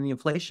inflation in the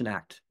Inflation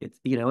Act.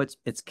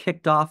 It's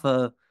kicked off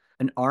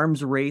an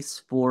arms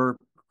race for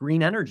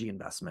green energy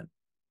investment.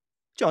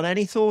 John,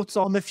 any thoughts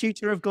on the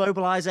future of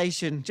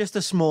globalization? Just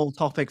a small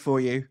topic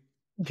for you.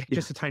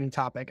 Just a tiny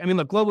topic. I mean,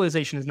 look,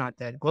 globalization is not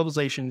dead.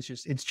 Globalization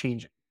is it's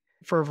changing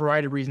for a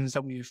variety of reasons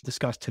that we've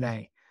discussed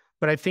today.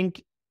 But I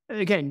think,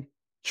 again,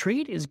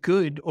 trade is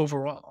good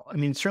overall. I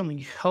mean, it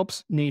certainly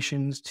helps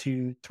nations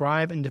to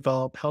thrive and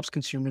develop, helps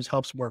consumers,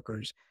 helps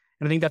workers.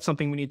 And I think that's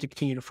something we need to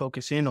continue to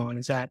focus in on,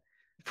 is that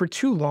for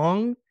too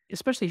long,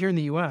 especially here in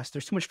the US,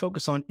 there's too much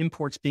focus on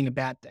imports being a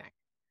bad thing.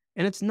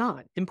 And it's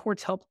not.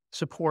 Imports help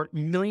support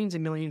millions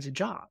and millions of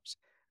jobs.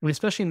 I mean,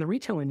 especially in the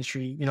retail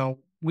industry,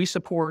 we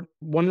support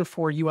 1 in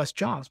 4 US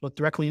jobs, both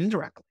directly and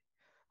indirectly.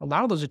 A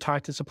lot of those are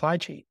tied to supply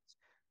chains,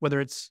 whether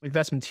it's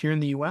investments here in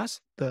the US,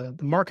 the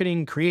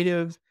marketing,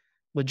 creative,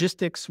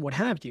 logistics, what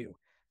have you.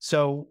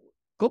 So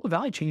global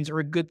value chains are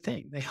a good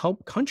thing. They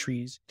help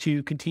countries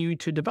to continue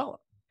to develop.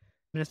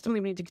 And it's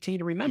something we need to continue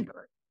to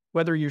remember.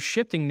 Whether you're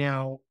shifting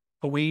now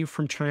away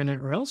from China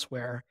or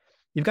elsewhere,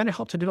 you've got to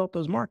help to develop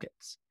those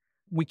markets.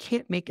 We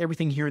can't make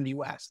everything here in the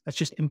US. That's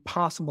just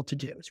impossible to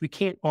do. So we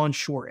can't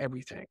onshore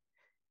everything.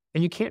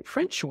 And you can't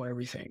friendshore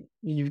everything.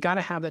 You've got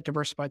to have that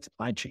diversified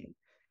supply chain,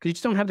 because you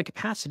just don't have the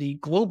capacity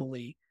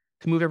globally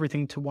to move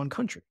everything to one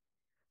country.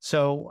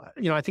 So,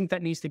 I think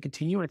that needs to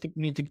continue. I think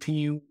we need to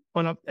continue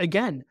on,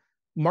 again,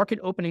 market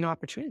opening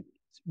opportunities,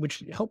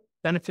 which help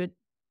benefit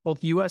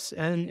both U.S.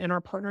 and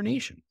our partner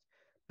nations.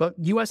 But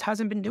U.S.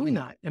 hasn't been doing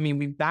that. I mean,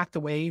 we've backed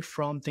away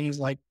from things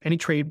like any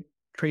trade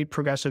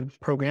progressive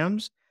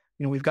programs.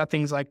 We've got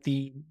things like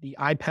the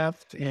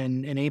IPEF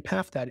and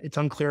APEF that it's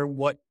unclear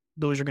what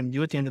those are going to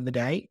do at the end of the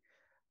day.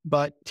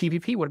 But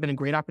TPP would have been a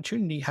great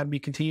opportunity had we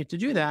continued to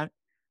do that.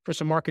 for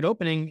some market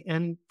opening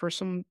and for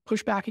some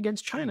pushback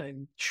against China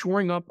and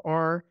shoring up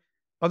our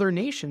other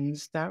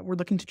nations that we're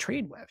looking to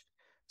trade with.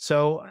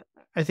 So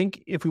I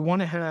think if we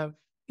want to have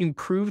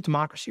improved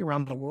democracy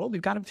around the world,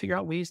 we've got to figure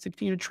out ways to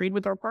continue to trade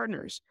with our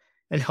partners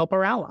and help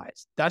our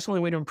allies. That's the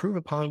only way to improve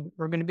upon what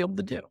we're going to be able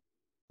to do.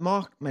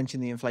 Mark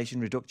mentioned the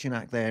Inflation Reduction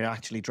Act there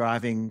actually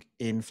driving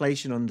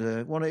inflation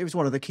under it was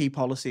one of the key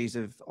policies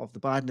of the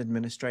Biden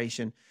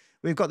administration.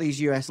 We've got these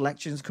US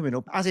elections coming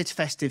up. As it's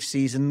festive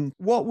season,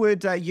 what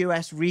would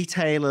US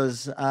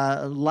retailers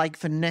like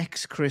for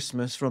next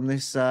Christmas from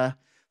this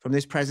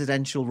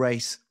presidential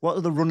race? What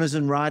have the runners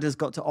and riders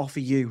got to offer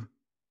you?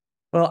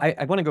 Well,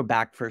 I want to go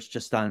back first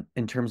just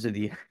in terms of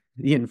the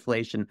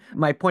inflation.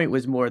 My point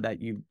was more that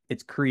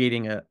it's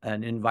creating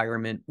an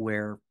environment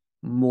where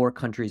more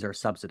countries are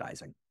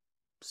subsidizing.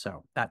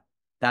 So that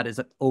is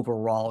an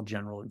overall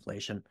general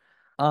inflation.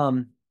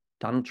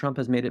 Donald Trump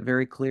has made it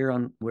very clear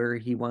on where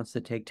he wants to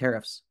take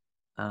tariffs.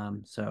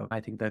 So I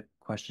think the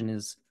question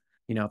is,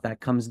 if that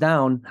comes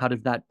down, how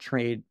does that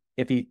trade,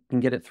 if he can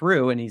get it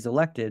through and he's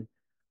elected,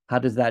 how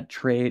does that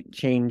trade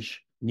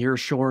change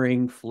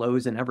nearshoring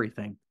flows and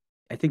everything?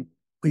 I think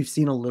we've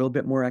seen a little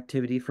bit more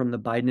activity from the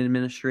Biden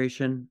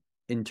administration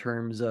in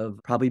terms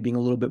of probably being a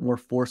little bit more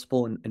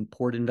forceful in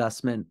port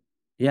investment.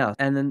 Yeah.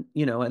 And then,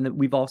 and then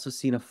we've also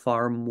seen a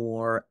far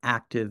more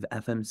active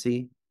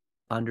FMC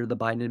under the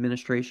Biden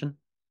administration.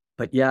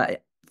 But yeah,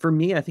 for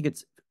me, I think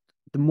it's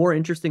the more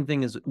interesting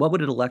thing is what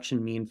would an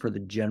election mean for the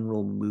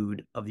general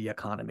mood of the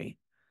economy?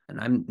 And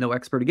I'm no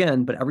expert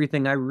again, but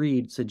everything I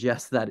read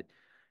suggests that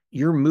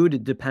your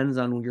mood depends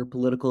on your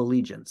political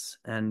allegiance.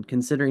 And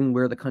considering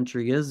where the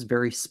country is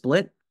very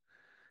split,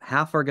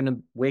 half are going to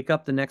wake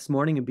up the next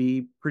morning and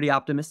be pretty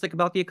optimistic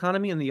about the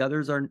economy, and the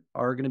others are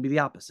going to be the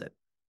opposite.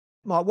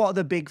 Mark, what are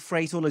the big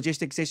freight or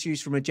logistics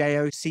issues from a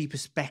JOC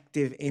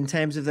perspective in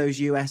terms of those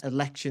US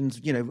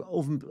elections,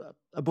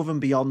 above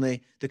and beyond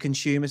the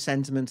consumer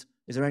sentiment?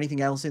 Is there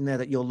anything else in there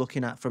that you're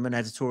looking at from an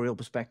editorial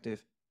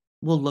perspective?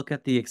 We'll look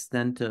at the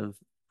extent of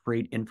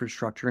freight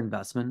infrastructure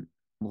investment.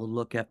 We'll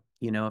look at,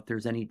 if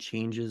there's any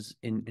changes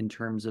in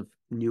terms of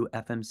new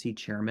FMC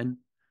chairman.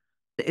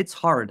 It's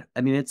hard. I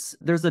mean,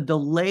 there's a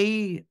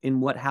delay in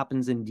what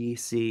happens in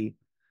DC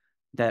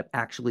that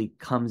actually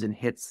comes and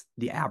hits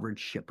the average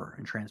shipper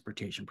and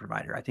transportation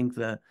provider. I think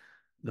the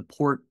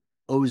Port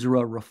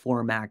OSRA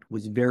Reform Act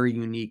was very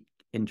unique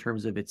in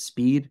terms of its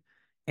speed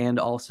and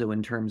also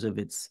in terms of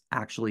its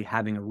actually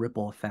having a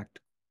ripple effect.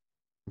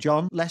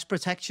 John, less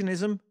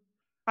protectionism?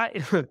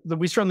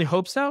 We certainly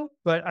hope so.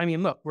 But I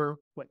mean, look, we're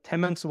 10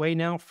 months away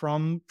now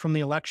from the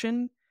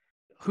election.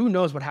 Who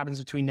knows what happens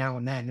between now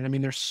and then? And I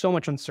mean, there's so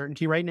much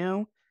uncertainty right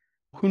now.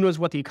 Who knows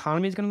what the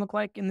economy is going to look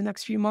like in the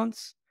next few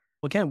months?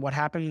 Again, what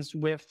happens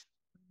with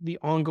the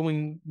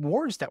ongoing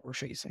wars that we're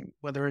facing,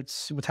 whether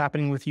it's what's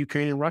happening with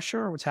Ukraine and Russia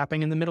or what's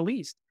happening in the Middle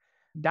East,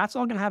 that's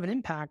all going to have an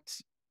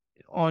impact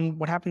on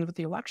what happens with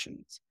the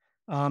elections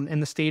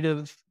and the state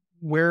of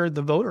where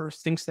the voters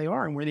thinks they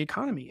are and where the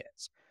economy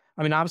is.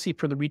 I mean, obviously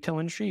for the retail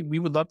industry, we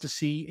would love to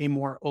see a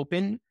more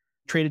open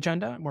trade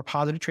agenda, a more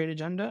positive trade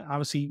agenda.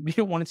 Obviously, we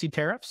don't want to see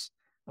tariffs.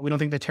 We don't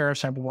think the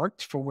tariffs have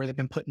worked for where they've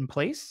been put in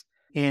place.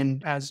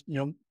 And as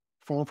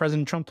former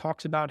President Trump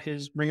talks about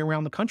his ring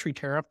around the country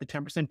tariff, the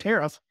 10%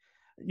 tariff,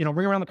 ring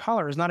around the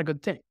collar is not a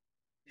good thing.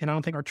 And I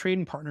don't think our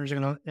trading partners are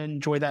going to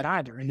enjoy that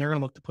either. And they're going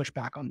to look to push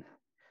back on that.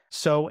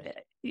 So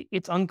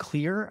it's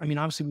unclear. I mean,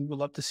 obviously, we would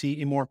love to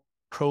see a more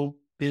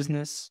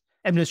pro-business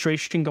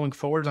administration going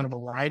forward on a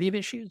variety of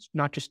issues,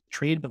 not just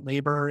trade, but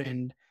labor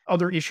and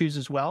other issues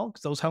as well,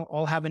 because those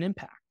all have an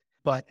impact.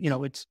 But,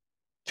 it's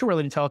too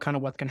early to tell kind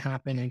of what's going to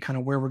happen and kind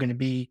of where we're going to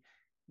be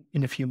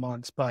in a few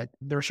months. But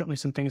there are certainly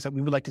some things that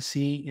we would like to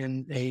see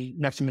in a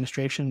next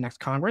administration, next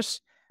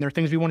Congress. There are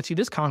things we want to see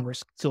this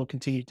Congress still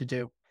continue to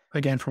do,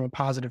 again, from a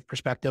positive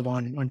perspective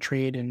on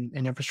trade and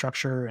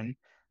infrastructure and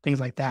things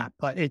like that.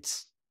 But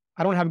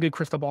I don't have a good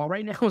crystal ball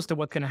right now as to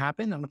what's going to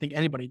happen. I don't think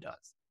anybody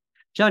does.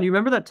 John, you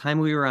remember that time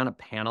we were on a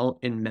panel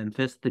in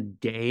Memphis the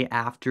day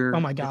after?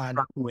 Oh my God.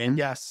 Trump win?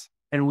 Yes.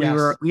 And we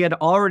were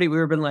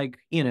been like,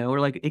 we're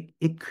like,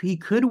 he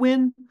could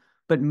win,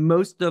 but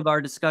most of our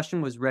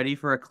discussion was ready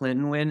for a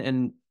Clinton win.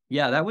 And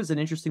yeah, that was an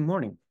interesting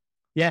morning.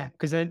 Yeah,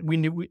 because then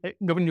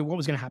nobody knew what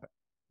was going to happen.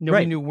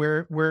 Nobody knew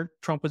where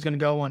Trump was going to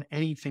go on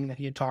anything that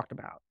he had talked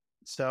about.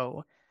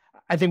 So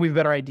I think we have a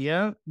better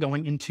idea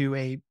going into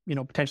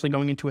potentially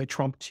going into a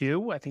Trump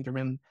 2. I think there have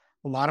been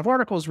a lot of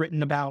articles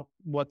written about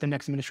what the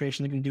next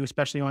administration is going to do,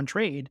 especially on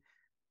trade.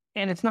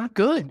 And it's not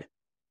good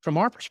from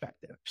our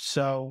perspective.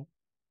 So,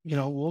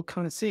 we'll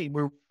kind of see.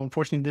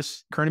 Unfortunately,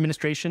 this current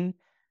administration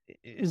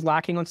is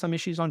lacking on some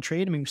issues on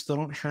trade. I mean, we still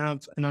don't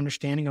have an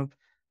understanding of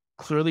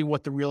clearly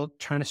what the real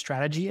China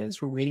strategy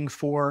is. We're waiting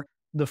for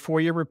the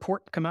 4-year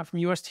report to come out from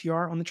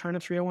USTR on the China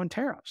 301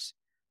 tariffs.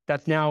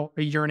 That's now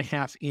a year and a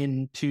half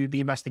into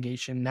the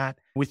investigation that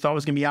we thought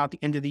was going to be out at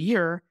the end of the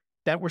year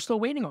that we're still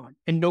waiting on,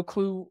 and no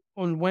clue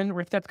on when or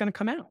if that's going to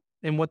come out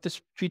and what the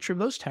future of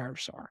those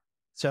tariffs are.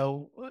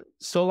 So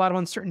still a lot of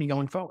uncertainty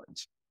going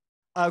forwards.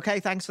 Okay,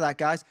 thanks for that,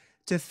 guys.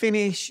 To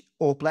finish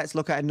up, let's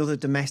look at another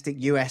domestic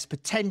US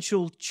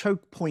potential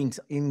choke point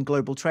in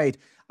global trade.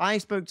 I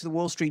spoke to the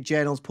Wall Street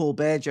Journal's Paul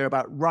Berger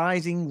about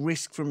rising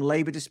risk from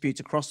labor disputes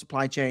across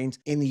supply chains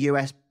in the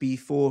US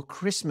before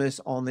Christmas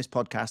on this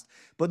podcast.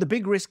 But the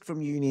big risk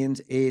from unions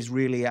is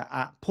really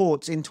at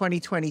ports. In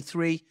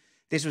 2023,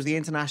 this was the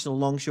International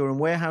Longshore and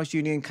Warehouse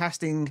Union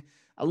casting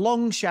a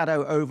long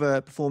shadow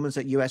over performance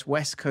at US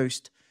West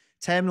Coast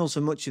terminals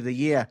for much of the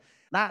year.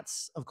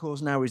 That's, of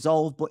course, now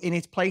resolved, but in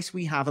its place,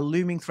 we have a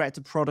looming threat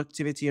to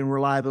productivity and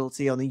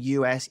reliability on the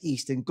US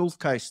Eastern Gulf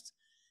Coast.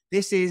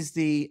 This is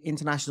the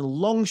International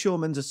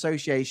Longshoremen's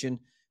Association,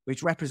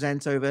 which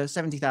represents over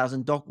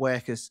 70,000 dock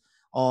workers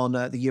on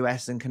the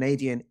US and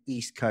Canadian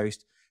East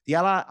Coast. The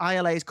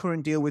ILA's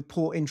current deal with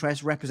port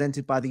interests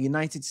represented by the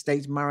United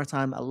States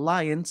Maritime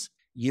Alliance,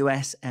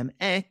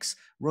 USMX,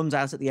 runs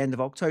out at the end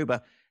of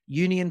October.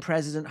 Union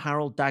President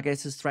Harold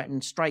Daggett has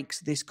threatened strikes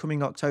this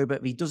coming October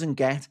if he doesn't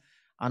get,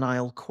 and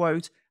I'll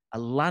quote, a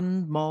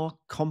landmark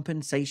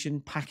compensation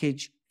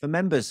package for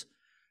members.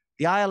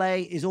 The ILA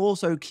is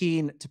also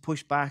keen to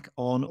push back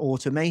on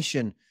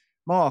automation.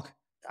 Mark,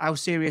 how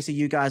serious are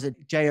you guys at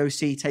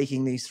JOC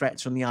taking these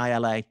threats from the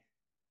ILA?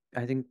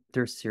 I think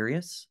they're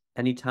serious.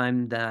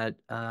 Anytime that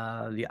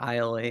the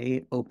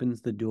ILA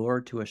opens the door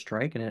to a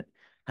strike, and it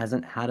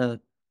hasn't had a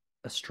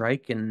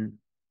strike in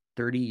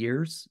 30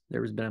 years,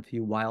 there's been a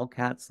few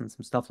wildcats and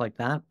some stuff like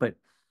that, but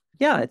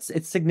yeah, it's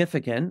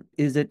significant.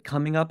 Is it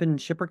coming up in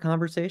shipper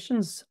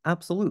conversations?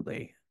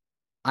 Absolutely.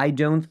 I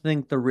don't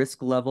think the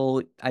risk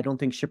level, I don't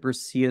think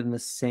shippers see it in the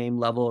same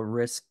level of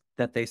risk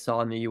that they saw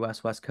in the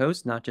US West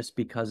Coast, not just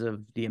because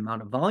of the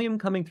amount of volume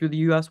coming through the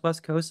US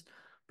West Coast,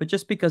 but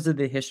just because of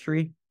the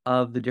history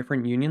of the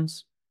different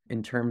unions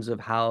in terms of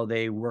how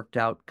they worked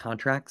out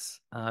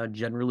contracts.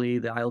 Generally,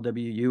 the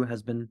ILWU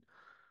has been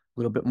a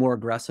little bit more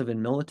aggressive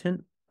and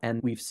militant,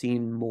 and we've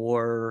seen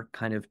more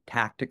kind of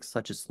tactics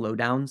such as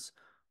slowdowns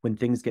when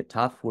things get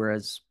tough,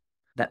 whereas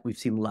that we've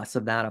seen less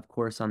of that, of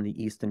course, on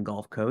the East and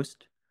Gulf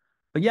Coast.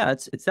 But yeah,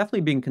 it's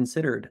definitely being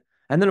considered.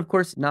 And then, of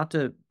course, not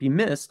to be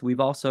missed, we've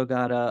also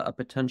got a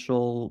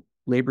potential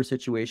labor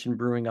situation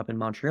brewing up in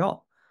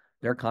Montreal.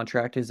 Their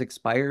contract has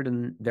expired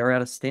and they're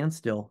at a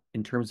standstill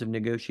in terms of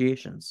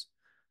negotiations.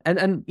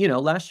 And you know,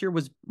 last year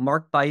was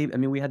marked by, I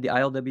mean, we had the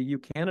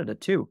ILWU Canada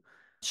too,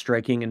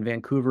 striking in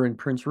Vancouver and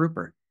Prince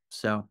Rupert.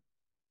 So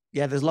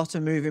yeah, there's lots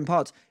of moving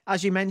parts.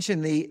 As you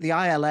mentioned, the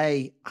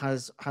ILA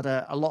has had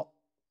a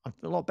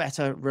lot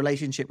better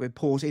relationship with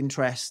port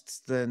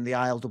interests than the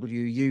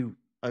ILWU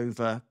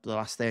over the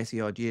last 30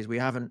 odd years. We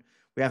haven't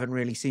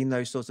really seen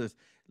those sorts of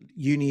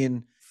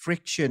union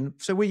friction.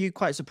 So were you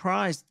quite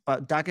surprised?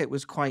 But Daggett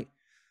was quite,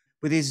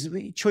 with his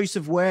choice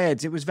of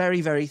words, it was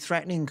very, very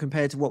threatening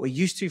compared to what we're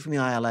used to from the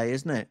ILA,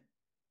 isn't it?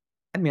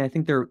 I mean, I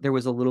think there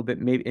was a little bit,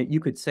 maybe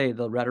you could say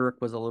the rhetoric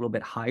was a little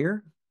bit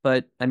higher,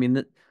 but I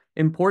mean,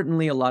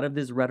 importantly, a lot of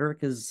this rhetoric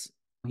is,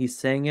 he's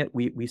saying it.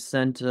 We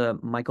sent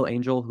Michael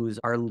Angel, who's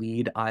our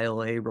lead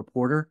ILA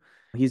reporter.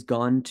 He's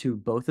gone to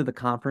both of the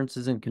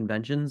conferences and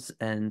conventions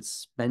and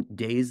spent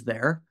days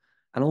there.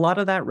 And a lot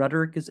of that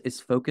rhetoric is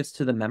focused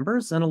to the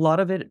members, and a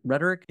lot of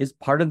rhetoric is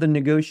part of the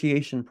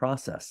negotiation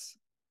process.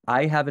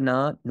 I have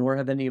not, nor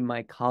have any of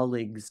my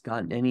colleagues,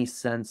 gotten any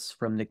sense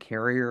from the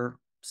carrier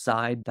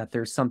side that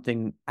there's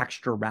something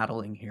extra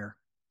rattling here.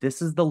 This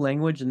is the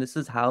language, and this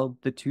is how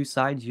the two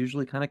sides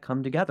usually kind of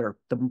come together.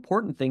 The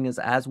important thing is,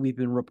 as we've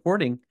been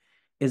reporting,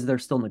 is they're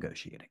still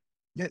negotiating.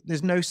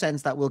 There's no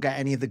sense that we'll get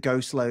any of the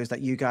go slows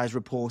that you guys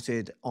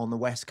reported on the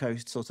West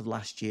Coast sort of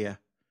last year.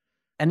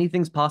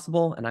 Anything's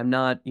possible, and I'm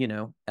not, you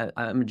know,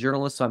 I'm a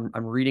journalist, so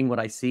I'm reading what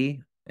I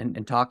see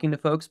and talking to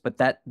folks, but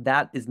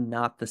that is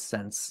not the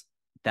sense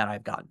that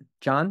I've gotten.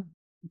 John?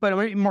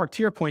 But Mark,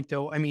 to your point,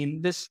 though, I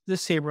mean, this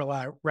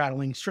saber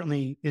rattling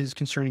certainly is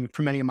concerning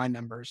for many of my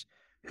members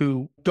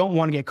who don't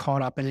want to get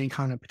caught up in any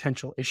kind of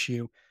potential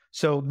issue.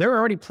 So they're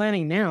already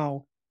planning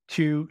now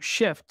to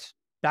shift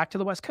back to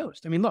the West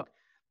Coast. I mean, look,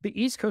 the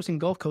East Coast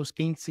and Gulf Coast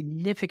gained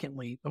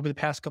significantly over the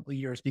past couple of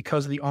years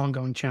because of the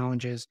ongoing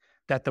challenges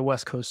that the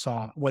West Coast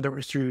saw, whether it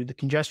was through the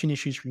congestion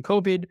issues from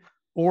COVID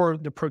or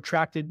the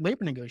protracted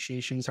labor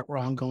negotiations that were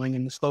ongoing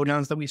and the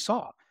slowdowns that we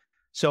saw.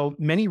 So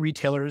many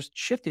retailers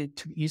shifted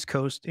to the East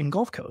Coast and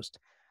Gulf Coast,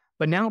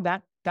 but now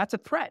that's a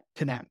threat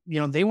to them. You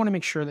know, they want to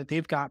make sure that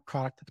they've got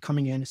product that's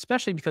coming in,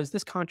 especially because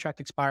this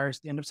contract expires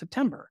at the end of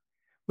September,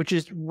 which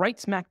is right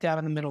smack dab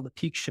in the middle of the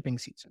peak shipping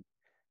season.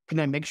 And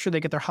then make sure they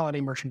get their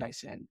holiday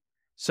merchandise in.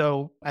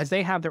 So as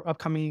they have their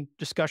upcoming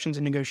discussions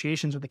and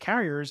negotiations with the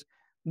carriers,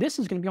 this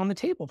is going to be on the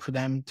table for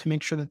them to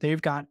make sure that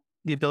they've got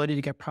the ability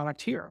to get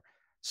product here.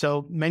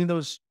 So many of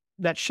those,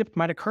 that shift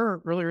might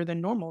occur earlier than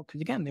normal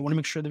because, again, they want to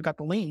make sure they've got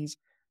the lanes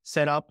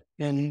set up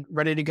and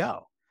ready to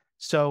go.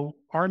 So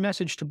our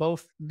message to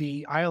both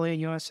the ILA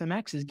and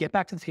USMX is get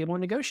back to the table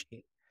and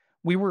negotiate.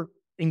 We were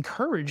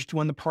encouraged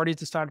when the parties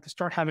decided to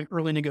start having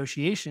early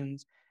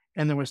negotiations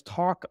and there was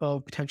talk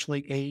of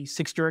potentially a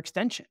 6-year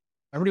extension.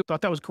 Everybody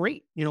thought that was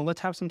great. You know,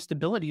 let's have some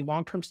stability,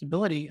 long-term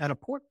stability at a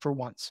port for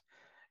once.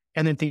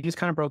 And then things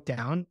kind of broke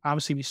down.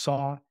 Obviously, we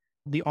saw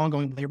the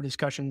ongoing labor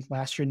discussions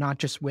last year, not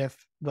just with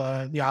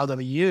the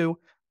ILWU,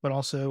 but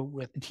also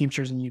with the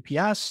Teamsters and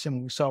UPS,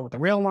 and we saw with the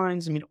rail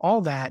lines. I mean,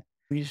 all that,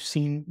 we've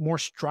seen more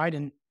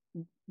strident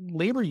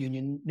labor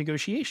union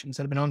negotiations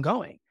that have been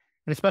ongoing.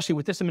 And especially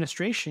with this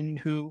administration,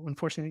 who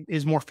unfortunately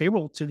is more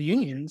favorable to the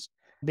unions,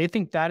 they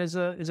think that is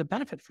a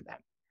benefit for them.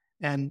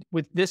 And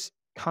with this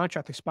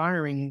contract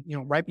expiring,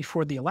 right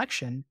before the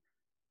election,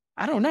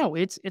 I don't know.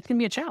 It's going to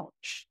be a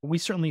challenge. We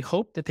certainly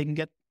hope that they can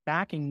get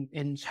back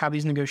and have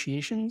these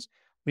negotiations.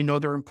 We know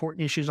there are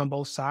important issues on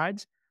both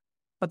sides,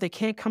 but they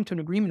can't come to an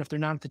agreement if they're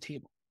not at the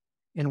table.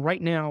 And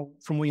right now,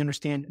 from what we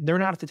understand, they're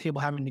not at the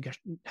table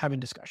having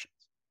discussions.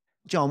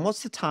 John,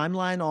 what's the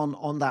timeline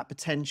on that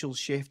potential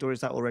shift, or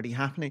is that already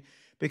happening?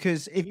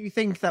 Because if you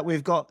think that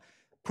we've got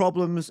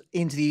problems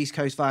into the East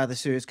Coast via the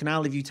Suez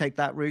Canal, if you take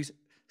that route,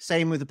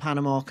 same with the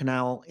Panama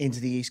Canal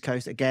into the East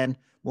Coast, again,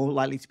 more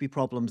likely to be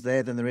problems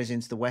there than there is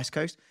into the West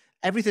Coast.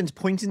 Everything's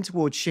pointing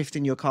towards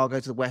shifting your cargo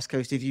to the West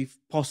Coast if you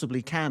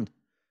possibly can.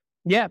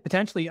 Yeah,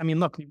 potentially. I mean,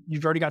 look,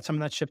 you've already got some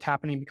of that shift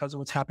happening because of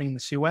what's happening in the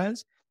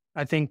Suez.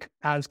 I think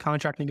as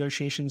contract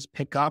negotiations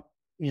pick up,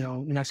 in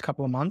the next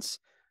couple of months,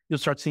 you'll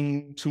start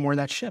seeing some more of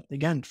that shift.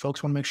 Again,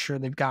 folks want to make sure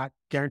they've got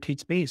guaranteed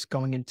space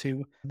going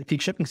into the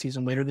peak shipping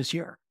season later this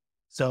year.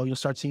 So you'll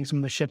start seeing some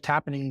of the shift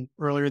happening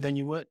earlier than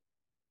you would.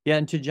 Yeah,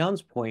 and to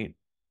John's point,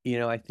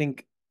 I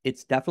think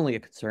it's definitely a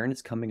concern.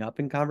 It's coming up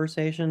in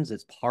conversations.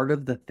 It's part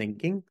of the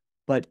thinking,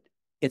 but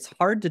it's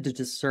hard to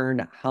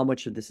discern how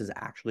much of this is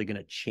actually going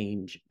to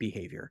change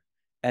behavior.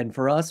 And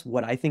for us,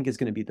 what I think is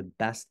going to be the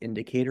best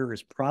indicator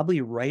is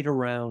probably right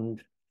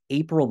around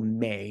April,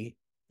 May.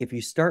 If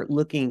you start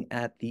looking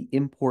at the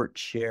import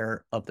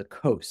share of the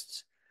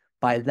coasts,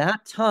 by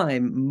that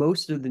time,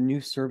 most of the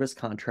new service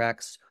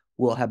contracts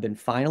will have been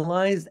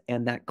finalized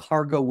and that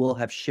cargo will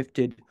have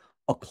shifted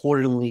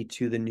accordingly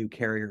to the new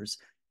carriers.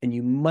 And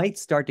you might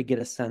start to get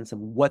a sense of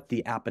what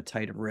the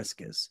appetite of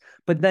risk is.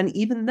 But then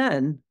even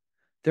then,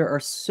 there are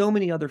so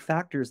many other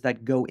factors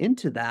that go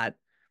into that.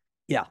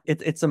 Yeah,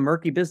 it's a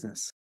murky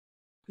business.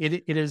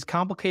 It is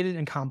complicated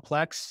and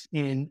complex,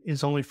 and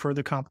is only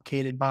further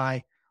complicated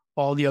by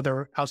all the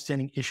other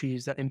outstanding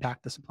issues that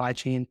impact the supply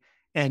chain.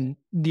 And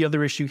the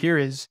other issue here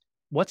is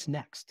what's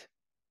next?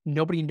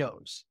 Nobody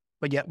knows,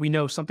 but yet we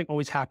know something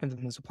always happens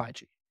in the supply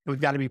chain. And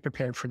we've got to be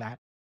prepared for that.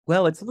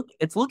 Well,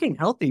 it's looking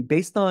healthy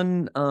based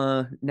on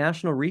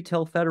National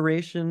Retail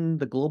Federation,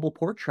 the Global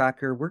Port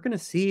Tracker. We're going to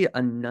see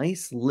a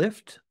nice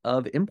lift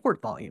of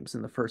import volumes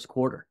in the first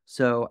quarter.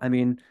 So, I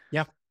mean,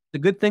 yeah, the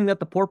good thing that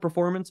the port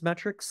performance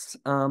metrics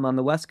on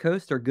the West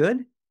Coast are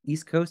good.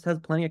 East Coast has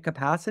plenty of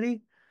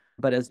capacity.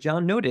 But as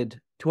John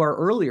noted, to our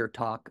earlier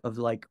talk of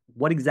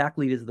what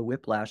exactly is the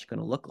whiplash going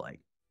to look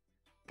like?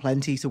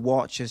 Plenty to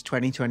watch as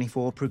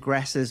 2024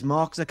 progresses.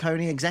 Mark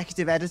Zacconi,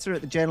 Executive Editor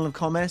at the Journal of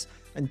Commerce,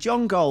 and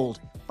John Gold,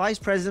 Vice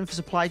President for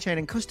Supply Chain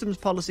and Customs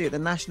Policy at the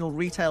National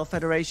Retail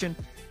Federation.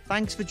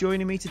 Thanks for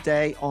joining me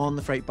today on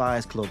the Freight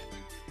Buyers Club.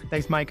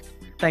 Thanks, Mike.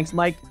 Thanks,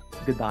 Mike.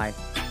 Goodbye.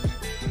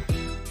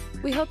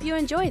 We hope you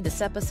enjoyed this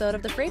episode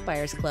of the Freight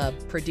Buyers Club,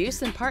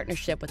 produced in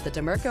partnership with the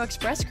Dimerco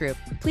Express Group.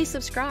 Please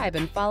subscribe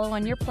and follow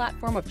on your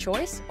platform of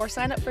choice, or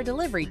sign up for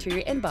delivery to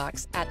your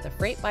inbox at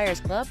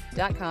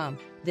thefreightbuyersclub.com.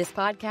 This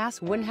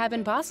podcast wouldn't have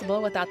been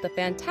possible without the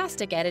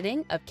fantastic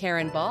editing of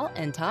Karen Ball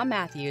and Tom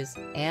Matthews.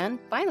 And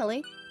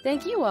finally,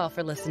 thank you all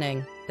for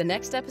listening. The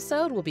next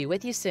episode will be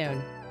with you soon.